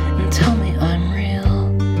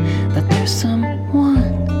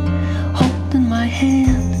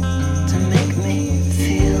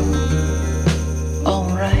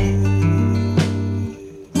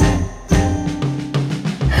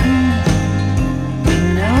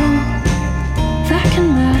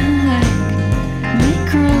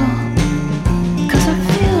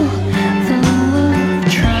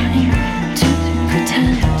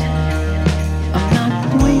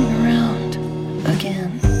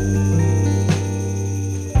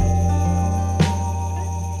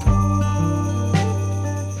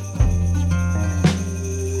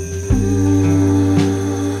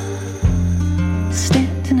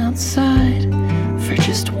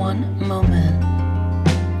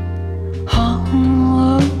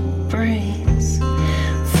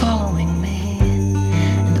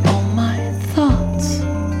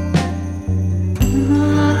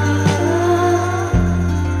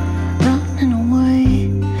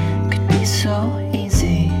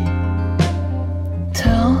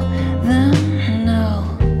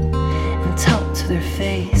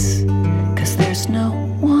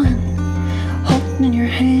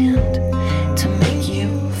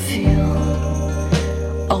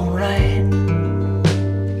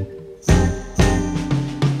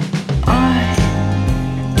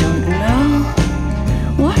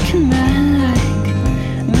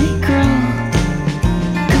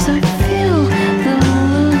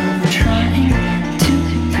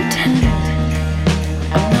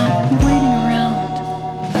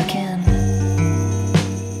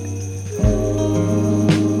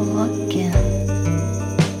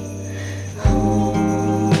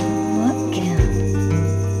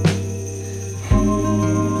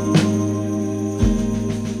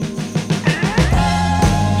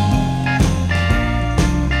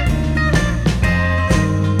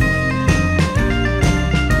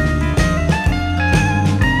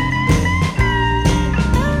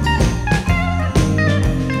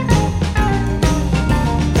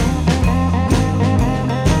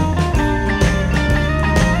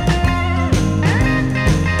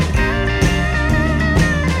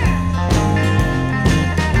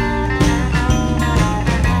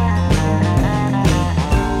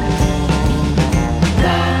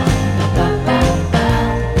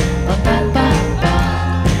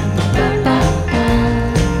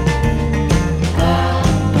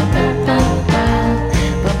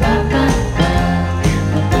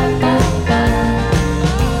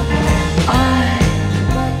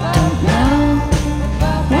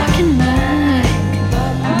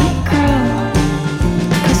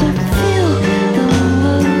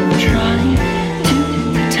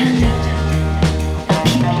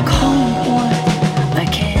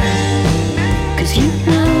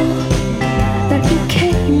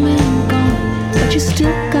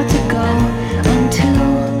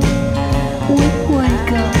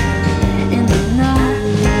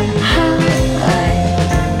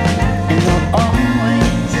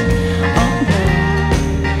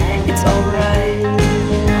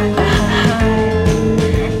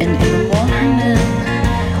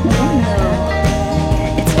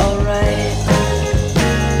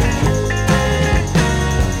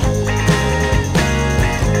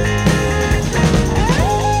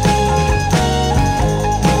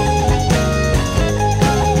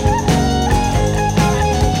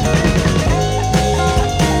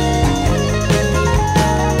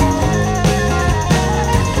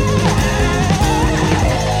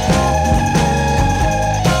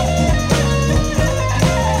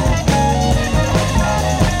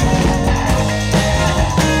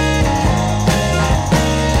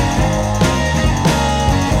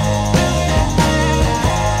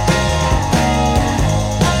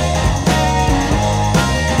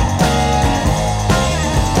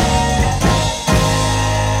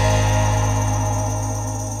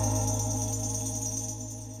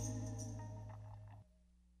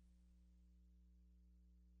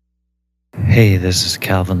 Hey, this is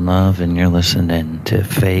Calvin Love, and you're listening to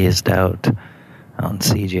Phased Out on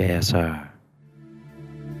CJSR.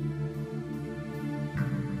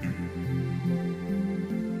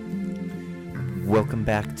 Welcome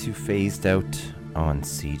back to Phased Out on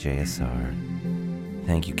CJSR.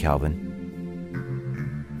 Thank you, Calvin.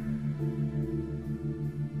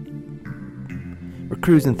 We're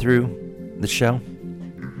cruising through the show.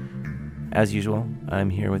 As usual, I'm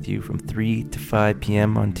here with you from 3 to 5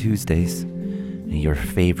 p.m. on Tuesdays. Your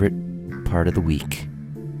favorite part of the week.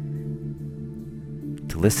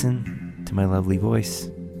 To listen to my lovely voice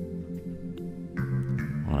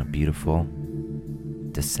on a beautiful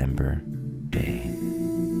December day.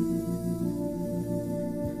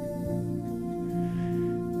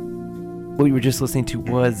 What we were just listening to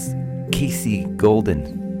was Casey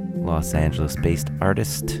Golden, Los Angeles-based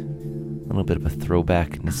artist. A little bit of a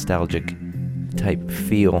throwback, nostalgic type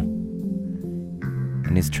feel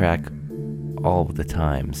in his track All of the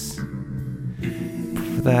Times.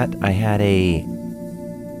 For that, I had a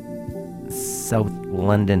South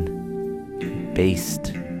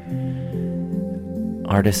London-based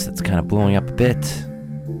artist that's kind of blowing up a bit,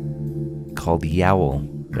 called Yowl.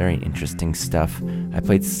 Very interesting stuff. I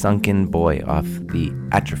played Sunken Boy off the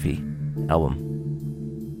Atrophy album.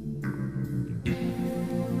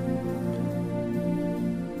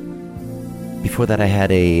 Before that, I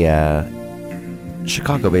had a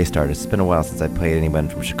Chicago-based artist. It's been a while since I played anyone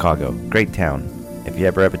from Chicago. Great town. If you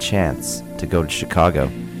ever have a chance to go to Chicago,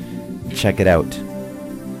 check it out.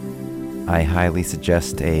 I highly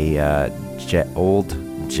suggest a old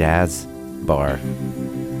jazz bar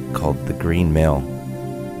called the Green Mill.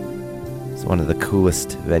 It's one of the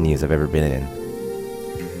coolest venues I've ever been in.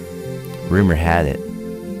 Rumor had it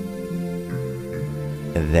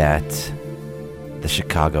that the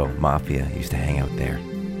Chicago Mafia used to hang out there.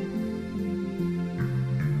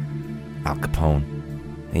 Al Capone.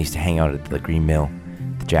 They used to hang out at the Green Mill,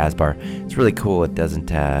 the jazz bar. It's really cool. It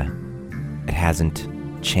hasn't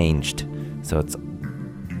changed. So it's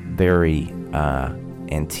very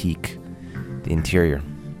antique, the interior.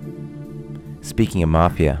 Speaking of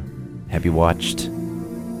Mafia, have you watched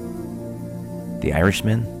The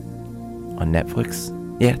Irishman on Netflix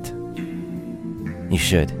yet? You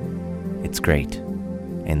should. It's great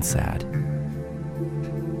and sad.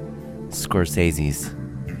 Scorsese's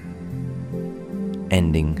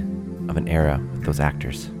ending of an era with those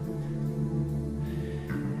actors.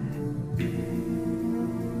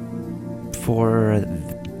 For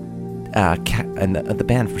the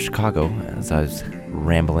band from Chicago, as I was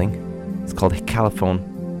rambling, it's called Caliphone.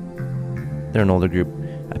 They're an older group.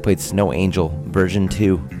 I played Snow Angel version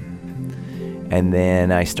 2. And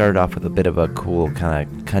then I started off with a bit of a cool kind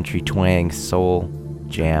of country twang soul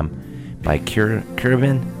jam by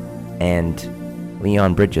Curvin and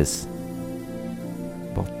Leon Bridges.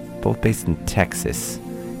 Both based in Texas.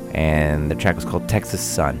 And the track was called Texas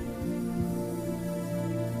Sun.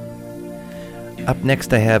 Up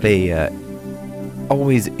next I have a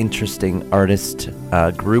always interesting artist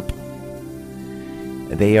group.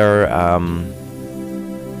 They are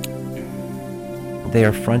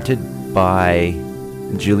fronted by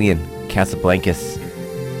Julian Casablancas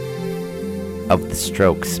of The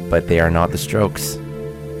Strokes, but they are not The Strokes.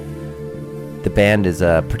 The band is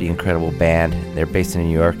a pretty incredible band. They're based in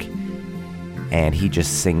New York, and he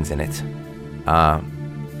just sings in it. The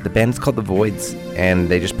band is called The Voids, and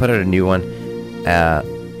they just put out a new one.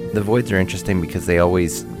 The Voids are interesting because they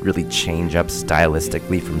always really change up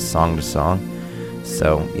stylistically from song to song.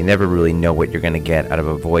 So you never really know what you're going to get out of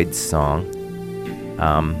a Voids song.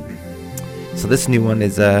 So this new one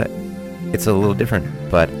is it's a little different,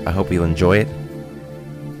 but I hope you'll enjoy it.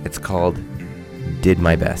 It's called Did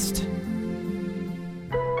My Best.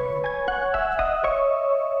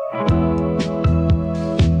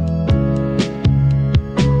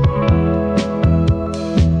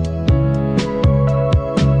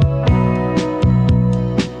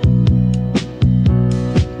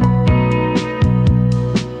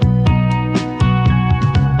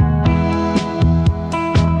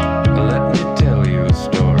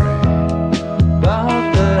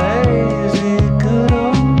 About the hazy good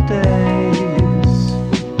old days.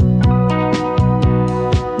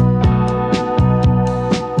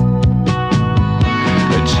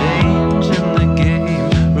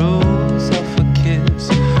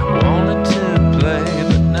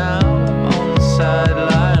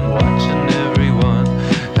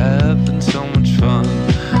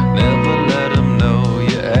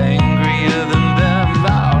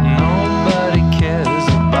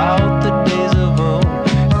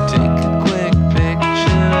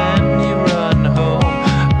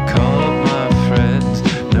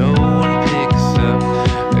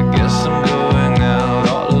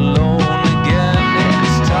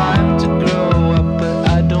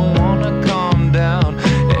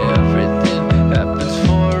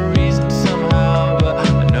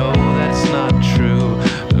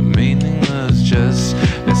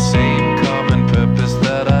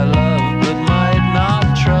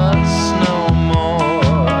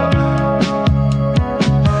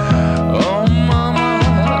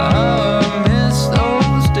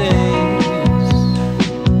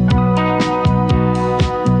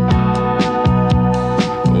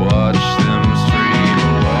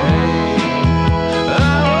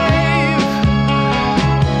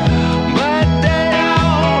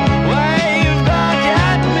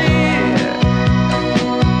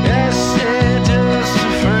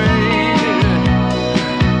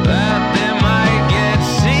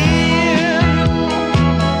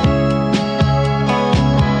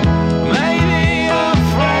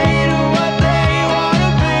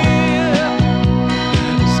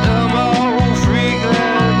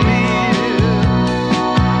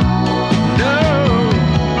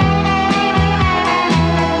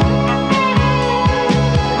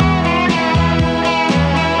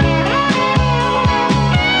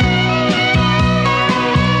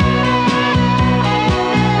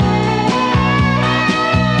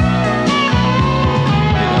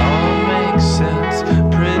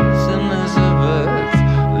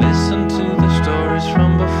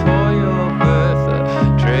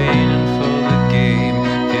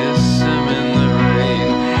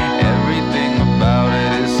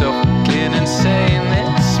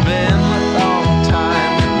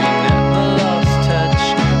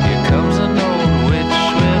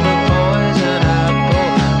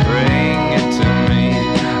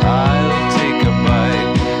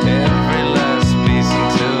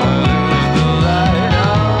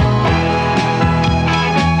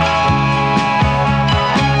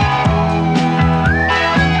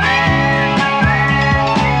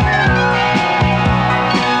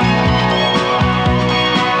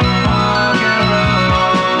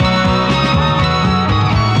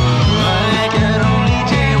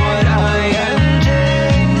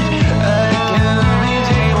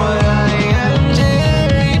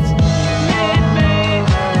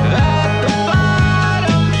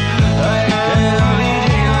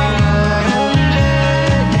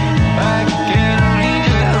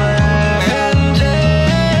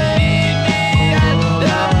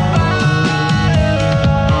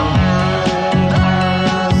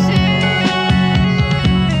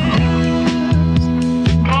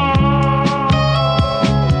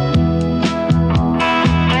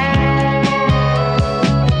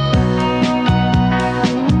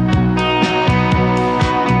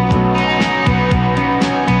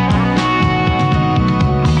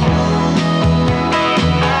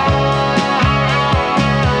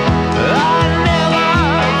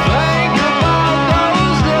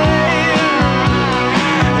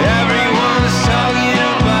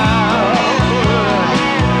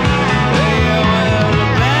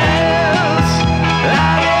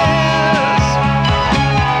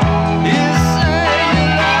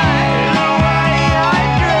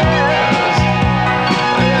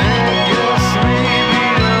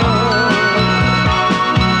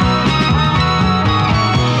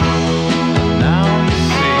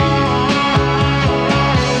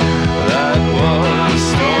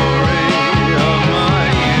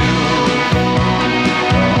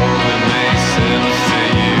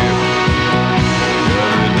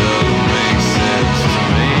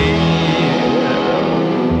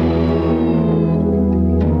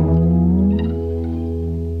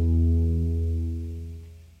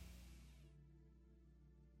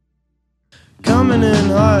 coming in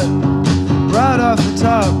hot, right off the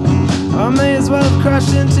top. I may as well have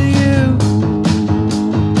crashed into you.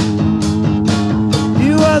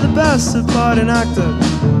 You are the best supporting actor,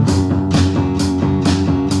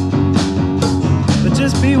 but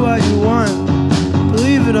just be what you want,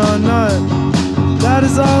 believe it or not. That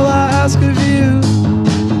is all I ask of you.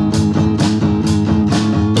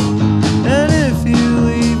 And if you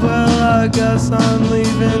leave, well, I guess I'm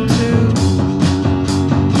leaving too.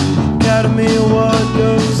 Academy Award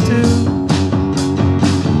goes to.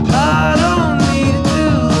 I don't need to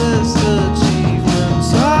list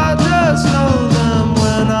achievements, I just know them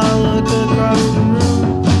when I look across the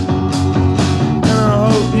room. And I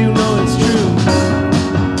hope you know it's true.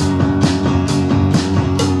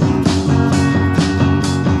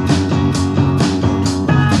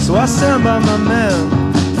 So I stand by my man.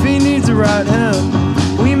 If he needs a right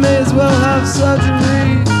hand, we may as well have surgery.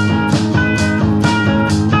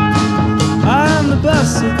 I am the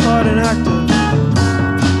best supporting actor,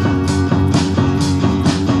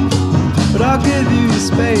 but I'll give you your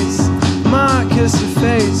space, might kiss your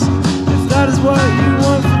face, if that is what you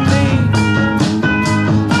want from me.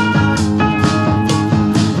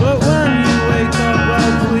 But when you wake up,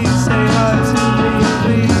 well, please say hi to me,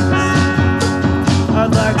 please.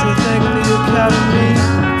 I'd like to thank the Academy.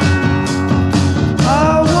 I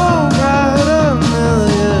won't write a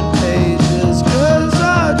million pages, 'cause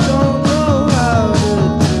I don't know how to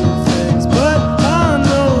do things, but I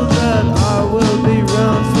know that I will be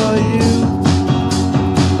round for you,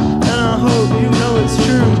 and I hope you know it's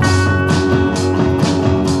true.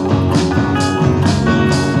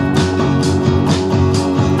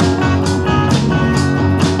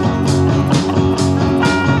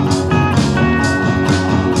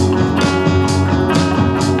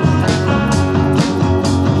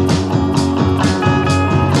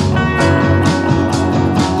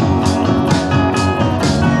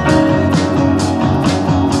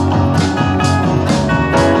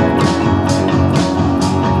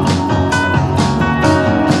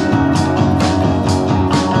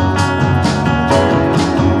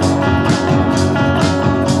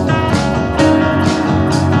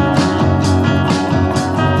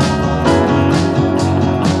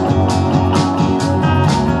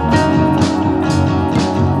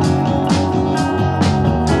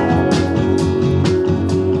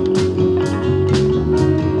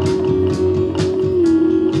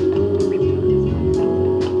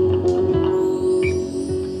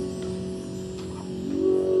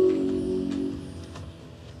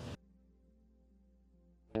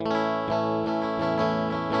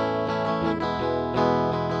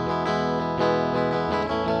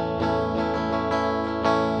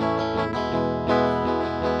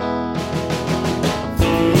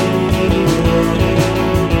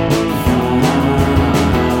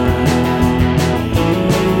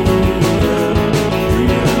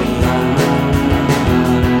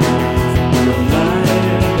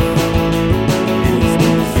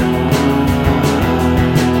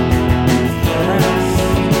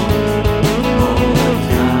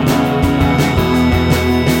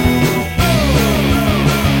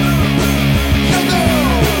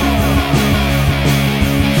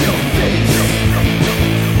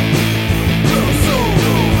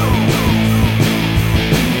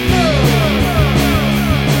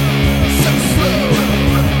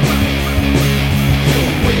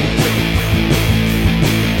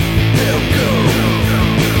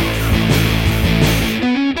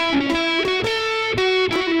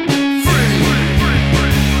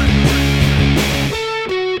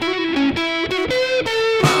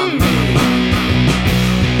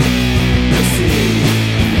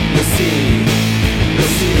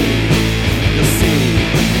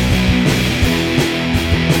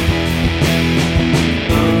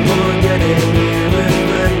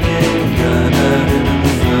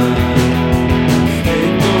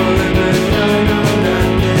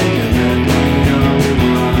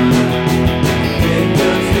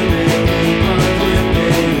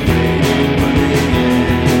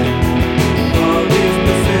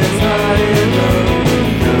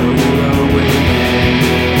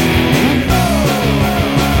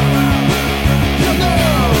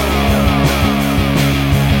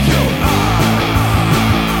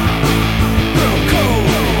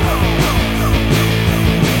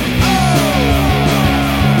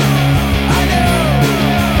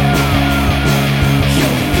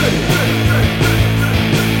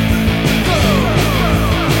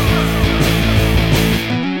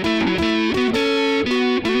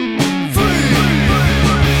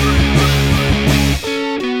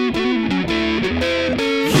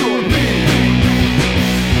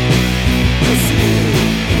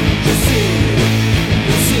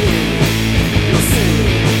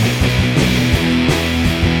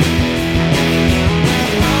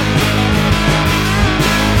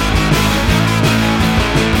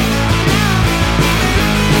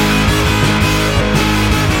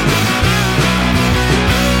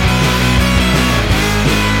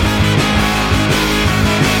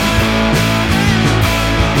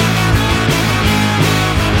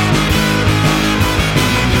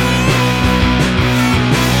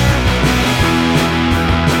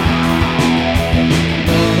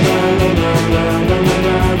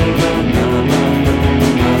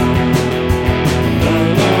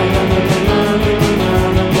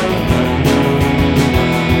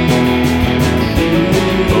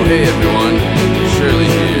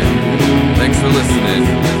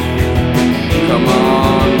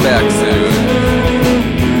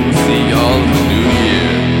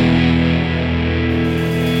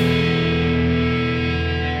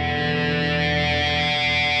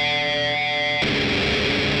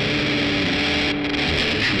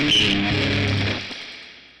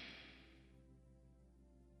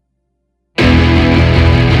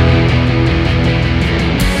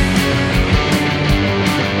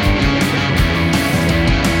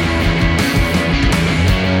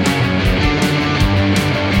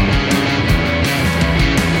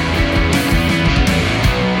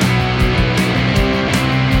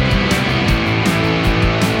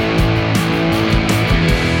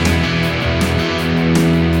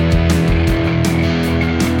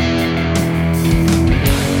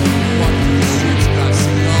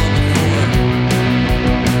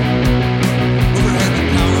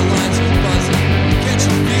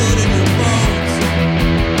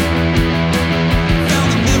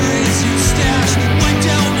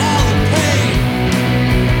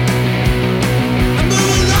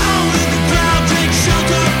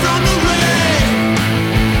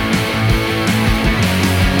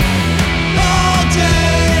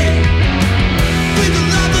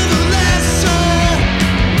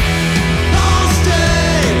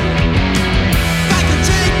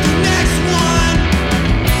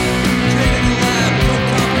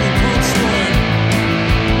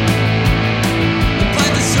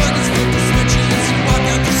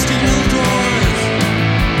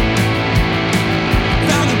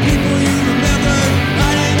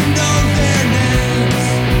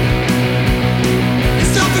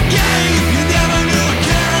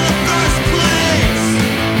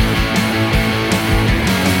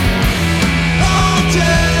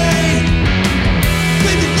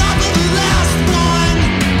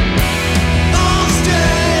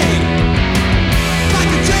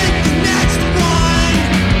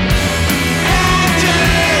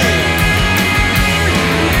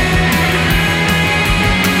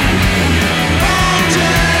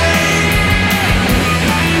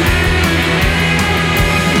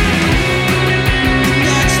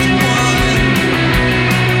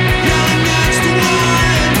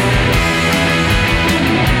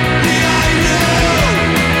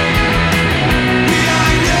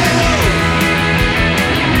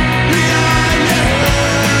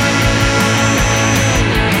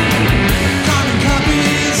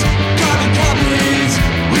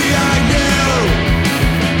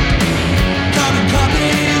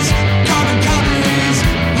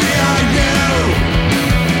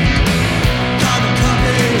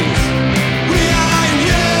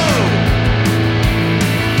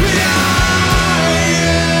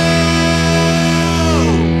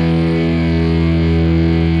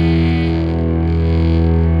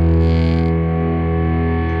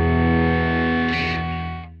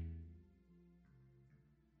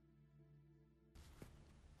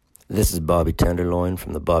 This is Bobby Tenderloin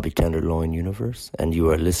from the Bobby Tenderloin universe, and you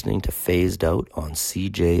are listening to Phased Out on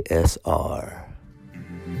CJSR.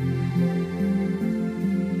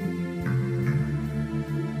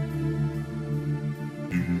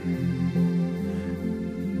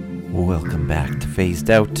 Welcome back to Phased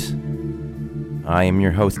Out. I am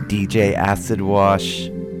your host, DJ Acid Wash,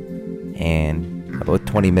 and about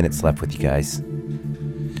 20 minutes left with you guys.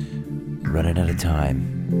 Running out of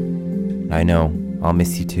time. I know, I'll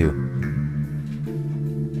miss you too.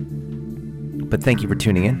 But thank you for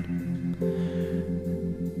tuning in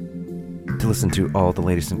to listen to all the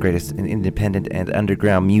latest and greatest in independent and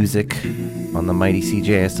underground music on the mighty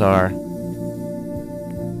CJSR.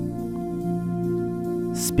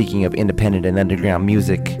 Speaking of independent and underground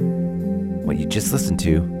music, what you just listened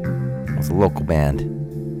to was a local band.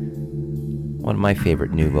 One of my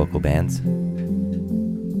favorite new local bands.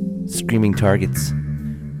 Screaming Targets.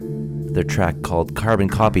 Their track called Carbon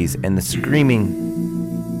Copies, and the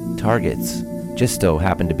Screaming Targets just so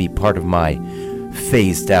happened to be part of my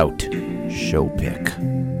Phased Out show pick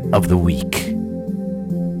of the week.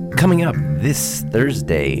 Coming up this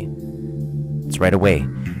Thursday, it's right away.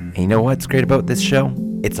 And you know what's great about this show?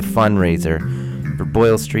 It's a fundraiser for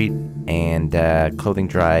Boyle Street and Clothing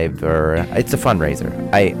Drive, or it's a fundraiser.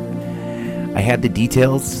 I had the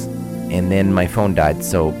details, and then my phone died,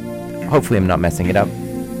 so hopefully I'm not messing it up.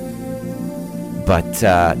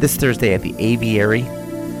 But this Thursday at the Aviary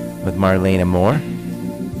with Marlena Moore,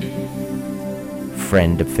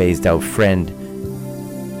 friend of Phased Out, friend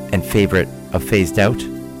and favorite of Phased Out,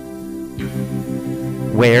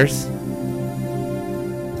 wears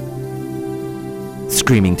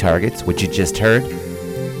Screaming Targets, which you just heard,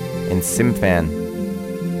 and Simfan,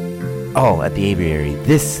 all at the Aviary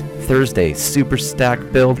this Thursday. Super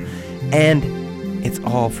stacked build, and it's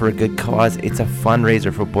all for a good cause. It's a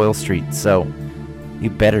fundraiser for Boyle Street, so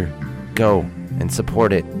you better go and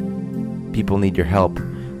support it. People need your help.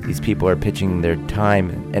 These people are pitching their time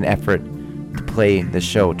and effort to play the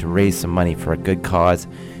show to raise some money for a good cause.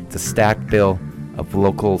 It's a stacked bill of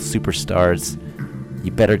local superstars.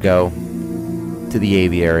 You better go to the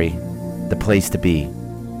Aviary, the place to be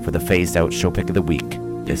for the Phased Out show pick of the week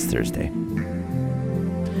this Thursday.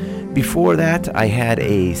 Before that, I had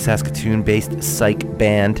a Saskatoon-based psych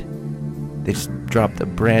band. They just dropped a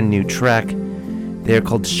brand new track. They're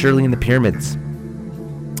called Shirley and the Pyramids.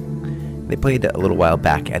 They played a little while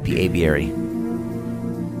back at the Aviary.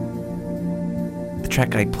 The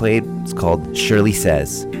track I played is called Shirley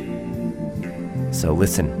Says. So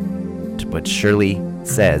listen to what Shirley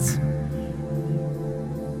says.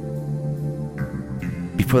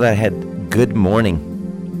 Before that, I had Good Morning,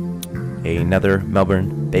 another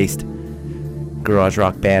Melbourne-based garage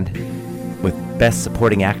rock band with Best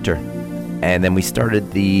Supporting Actor. And then we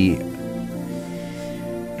started the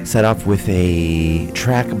set off with a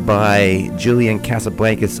track by Julian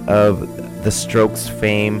Casablancas of The Strokes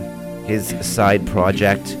fame, his side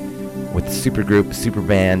project with the supergroup,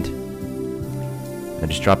 Superband. I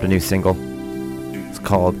just dropped a new single. It's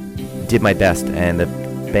called Did My Best, and the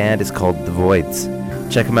band is called The Voids.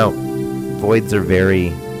 Check them out. Voids are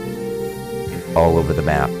very all over the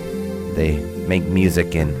map. They make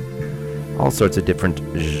music in all sorts of different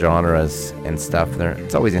genres and stuff.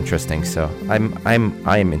 It's always interesting. So I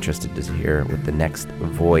am interested to hear what the next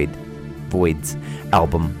Voids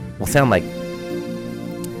album will sound like.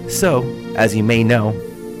 So, as you may know,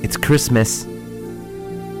 it's Christmas.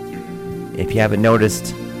 If you haven't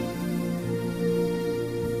noticed,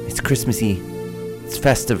 it's Christmassy. It's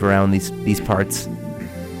festive around these parts.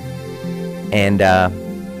 And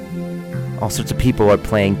all sorts of people are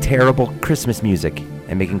playing terrible Christmas music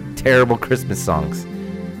and making terrible Christmas songs.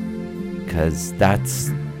 Because that's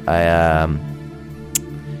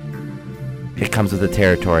it comes with the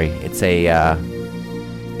territory. It's a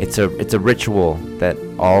ritual that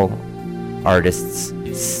all artists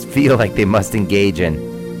feel like they must engage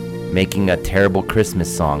in, making a terrible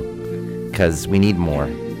Christmas song, because we need more.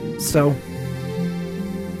 So,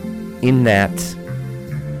 in that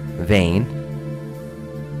vein,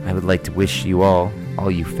 I would like to wish you all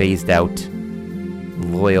you Phased Out,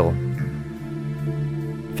 loyal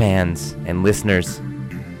fans and listeners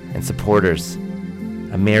and supporters,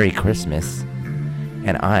 a Merry Christmas.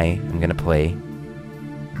 And I am going to play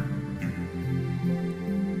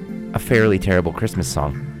a fairly terrible Christmas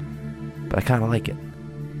song, but I kind of like it.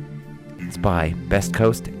 It's by Best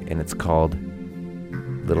Coast, and it's called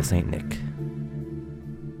Little Saint Nick.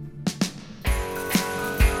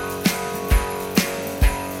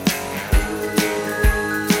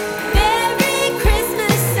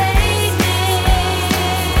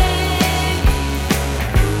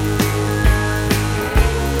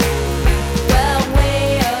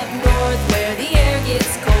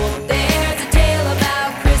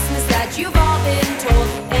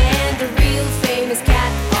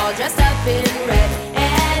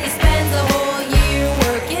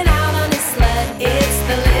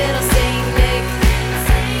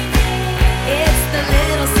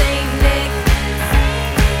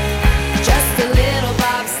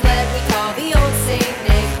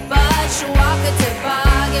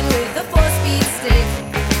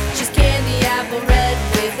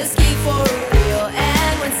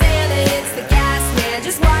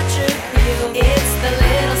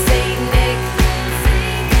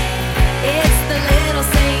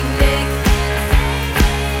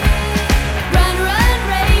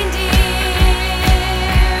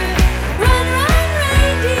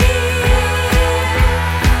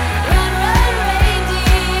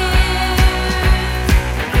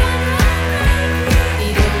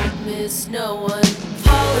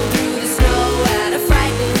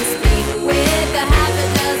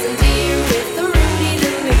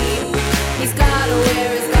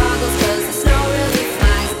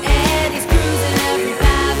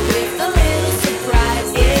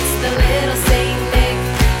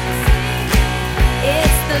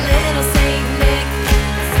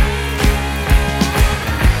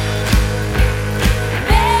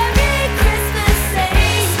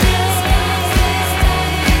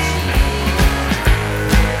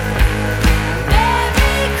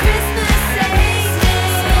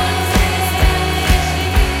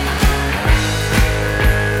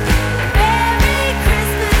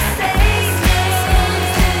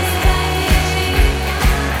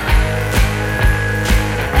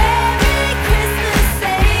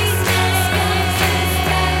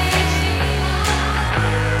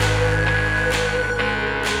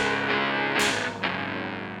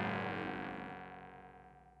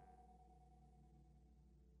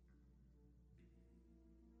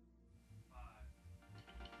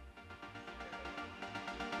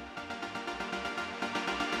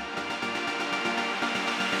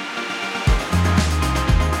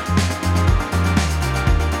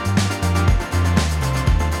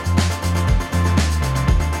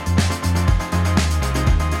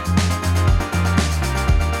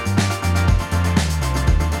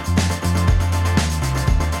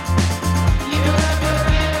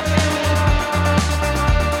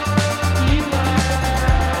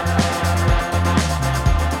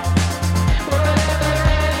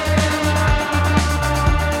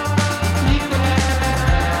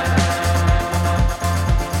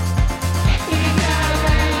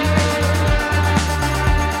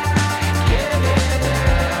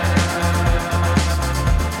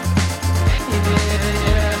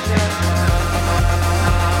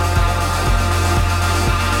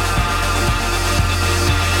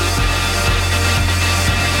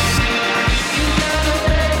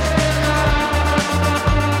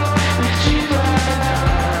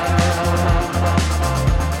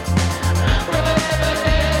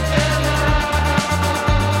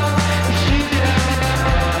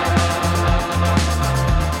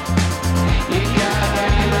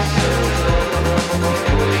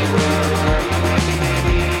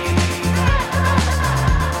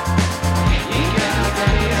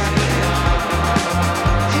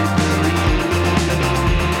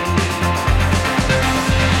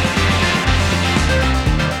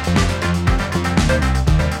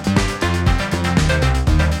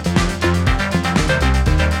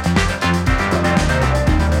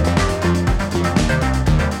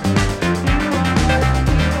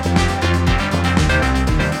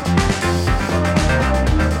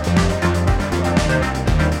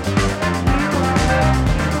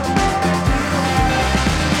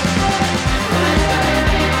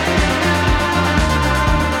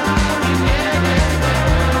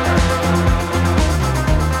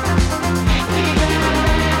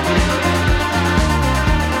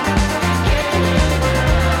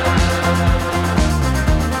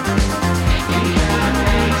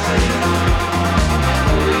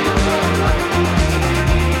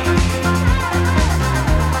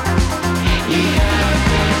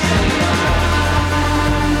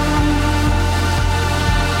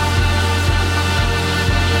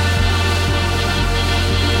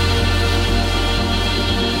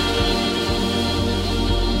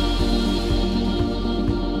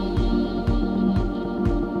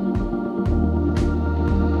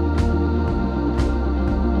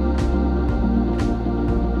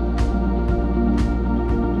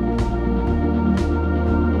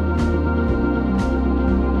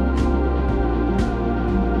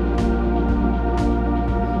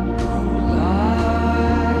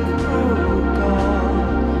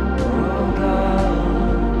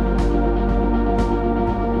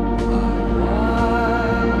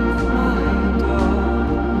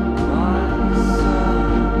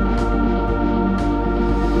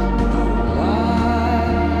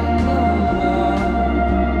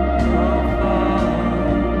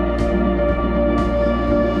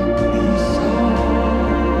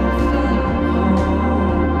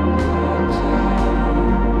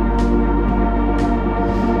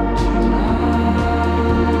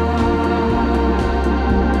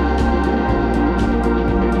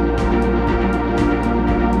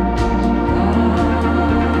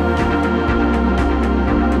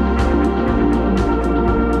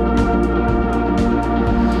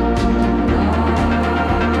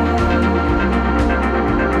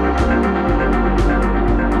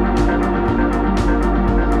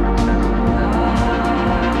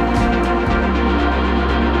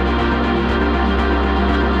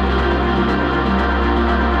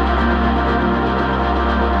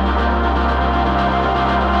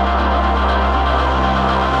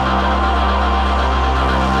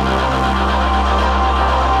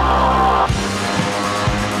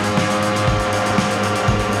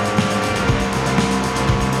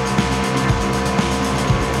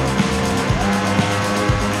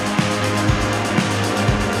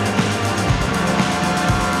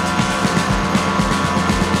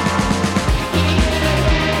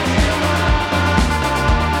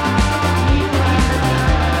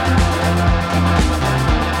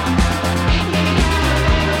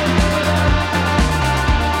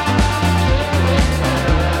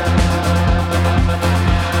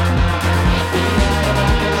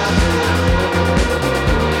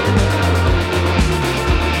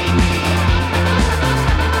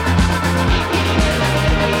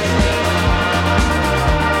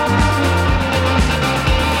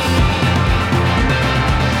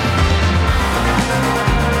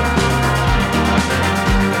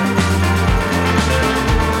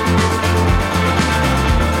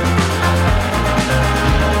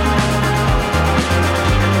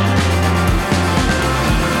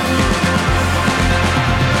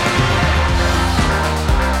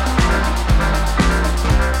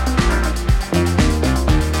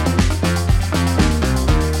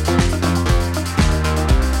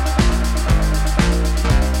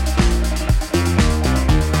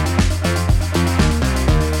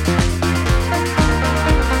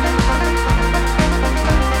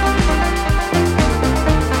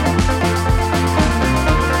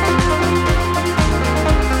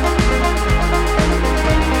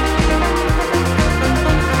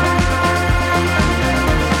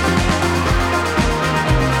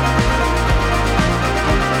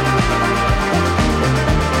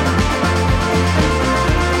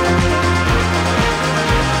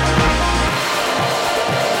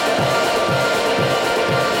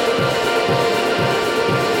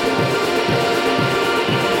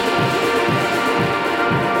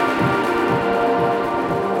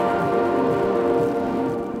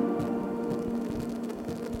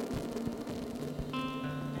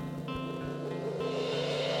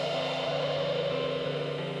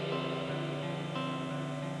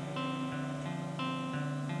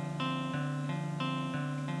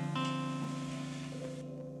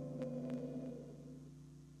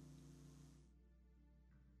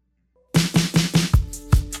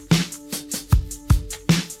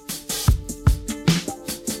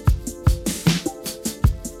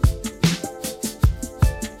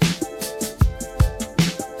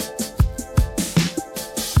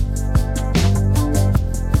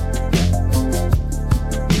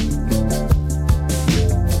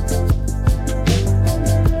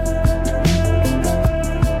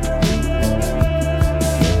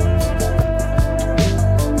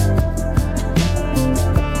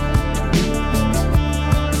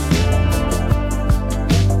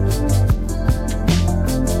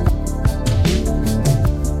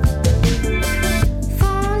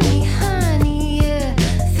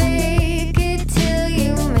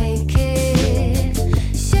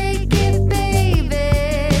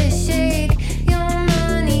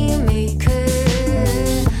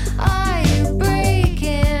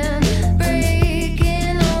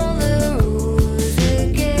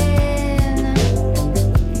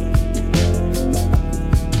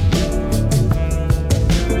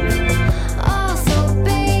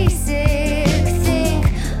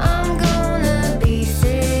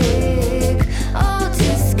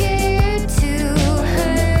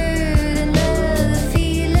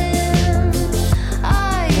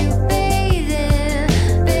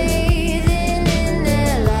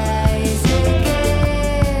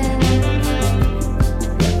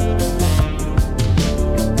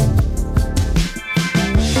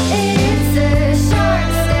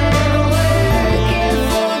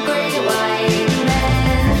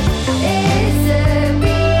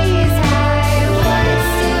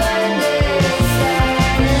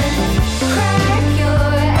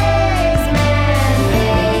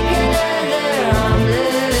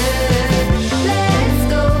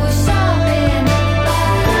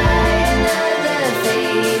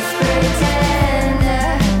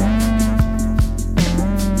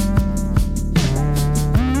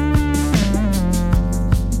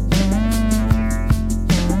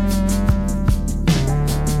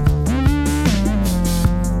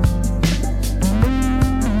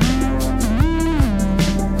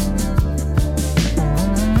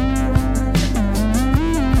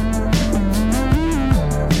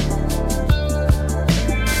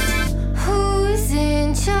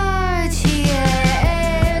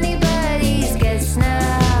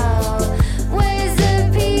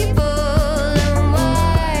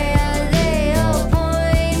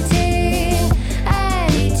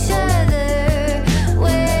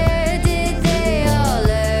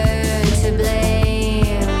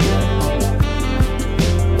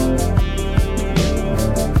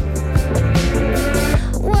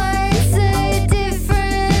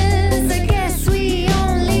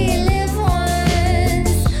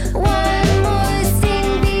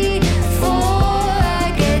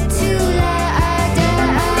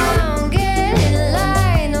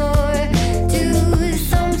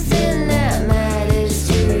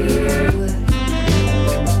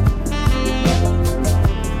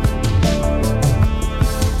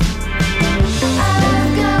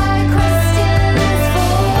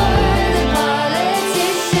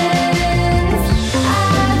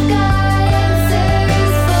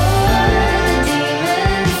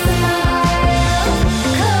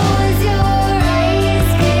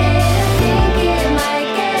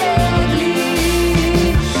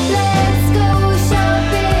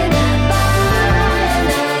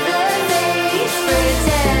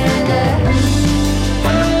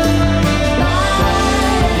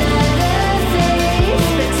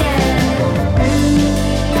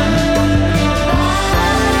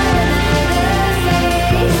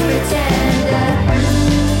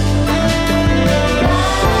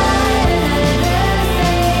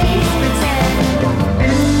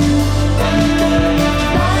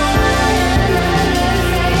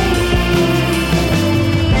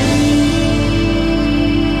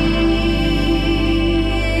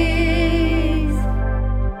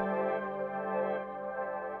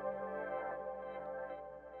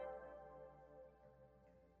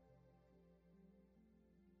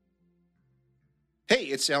 Hey,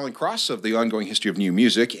 it's Alan Cross of the Ongoing History of New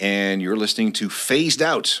Music, and you're listening to Phased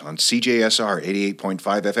Out on CJSR 88.5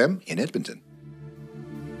 FM in Edmonton.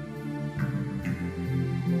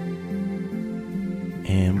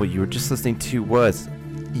 And what you were just listening to was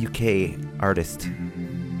UK artist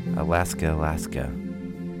Alaska.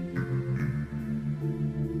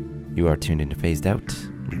 You are tuned into Phased Out,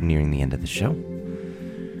 nearing the end of the show.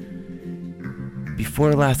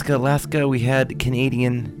 Before Alaska, we had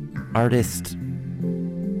Canadian artist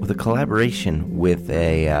with a collaboration with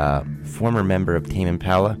a former member of Tame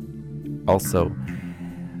Impala, also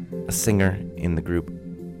a singer in the group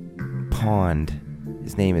Pond.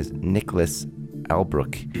 His name is Nicholas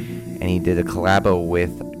Albrook, and he did a collabo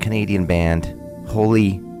with Canadian band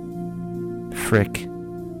Holy Frick.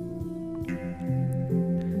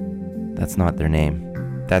 That's not their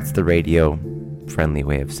name. That's the radio-friendly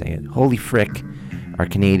way of saying it. Holy Frick are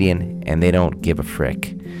Canadian, and they don't give a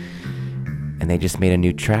frick. And they just made a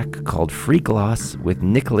new track called Free Gloss with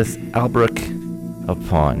Nicholas Albrook of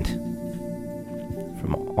Pond.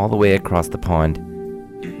 From all the way across the pond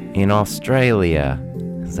in Australia.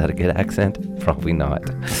 Is that a good accent? Probably not.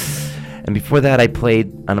 And before that, I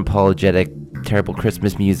played unapologetic, terrible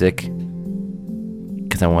Christmas music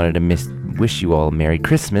because I wanted to wish you all a Merry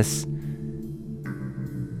Christmas.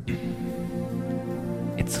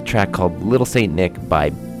 It's a track called Little Saint Nick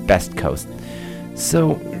by Best Coast.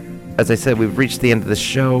 So, as I said, we've reached the end of the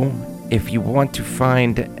show. If you want to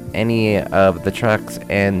find any of the tracks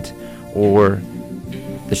and or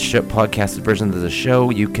the podcasted version of the show,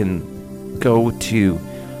 you can go to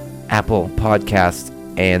Apple Podcasts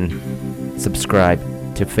and subscribe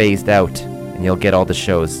to Phased Out, and you'll get all the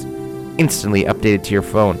shows instantly updated to your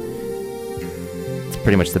phone. It's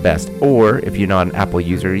pretty much the best. Or if you're not an Apple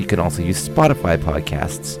user, you can also use Spotify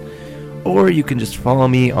podcasts. Or you can just follow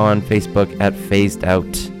me on Facebook at Phased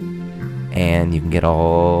Out, and you can get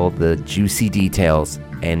all the juicy details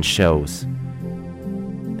and shows.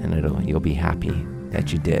 And you'll be happy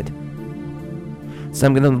that you did. So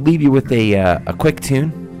I'm going to leave you with a quick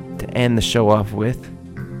tune to end the show off with.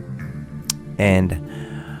 And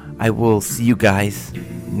I will see you guys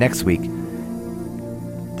next week.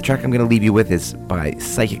 The track I'm going to leave you with is by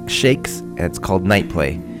Psychic Shakes, and it's called Night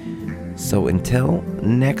Play. So until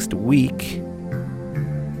next week,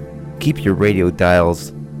 keep your radio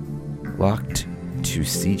dials locked to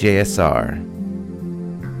CJSR.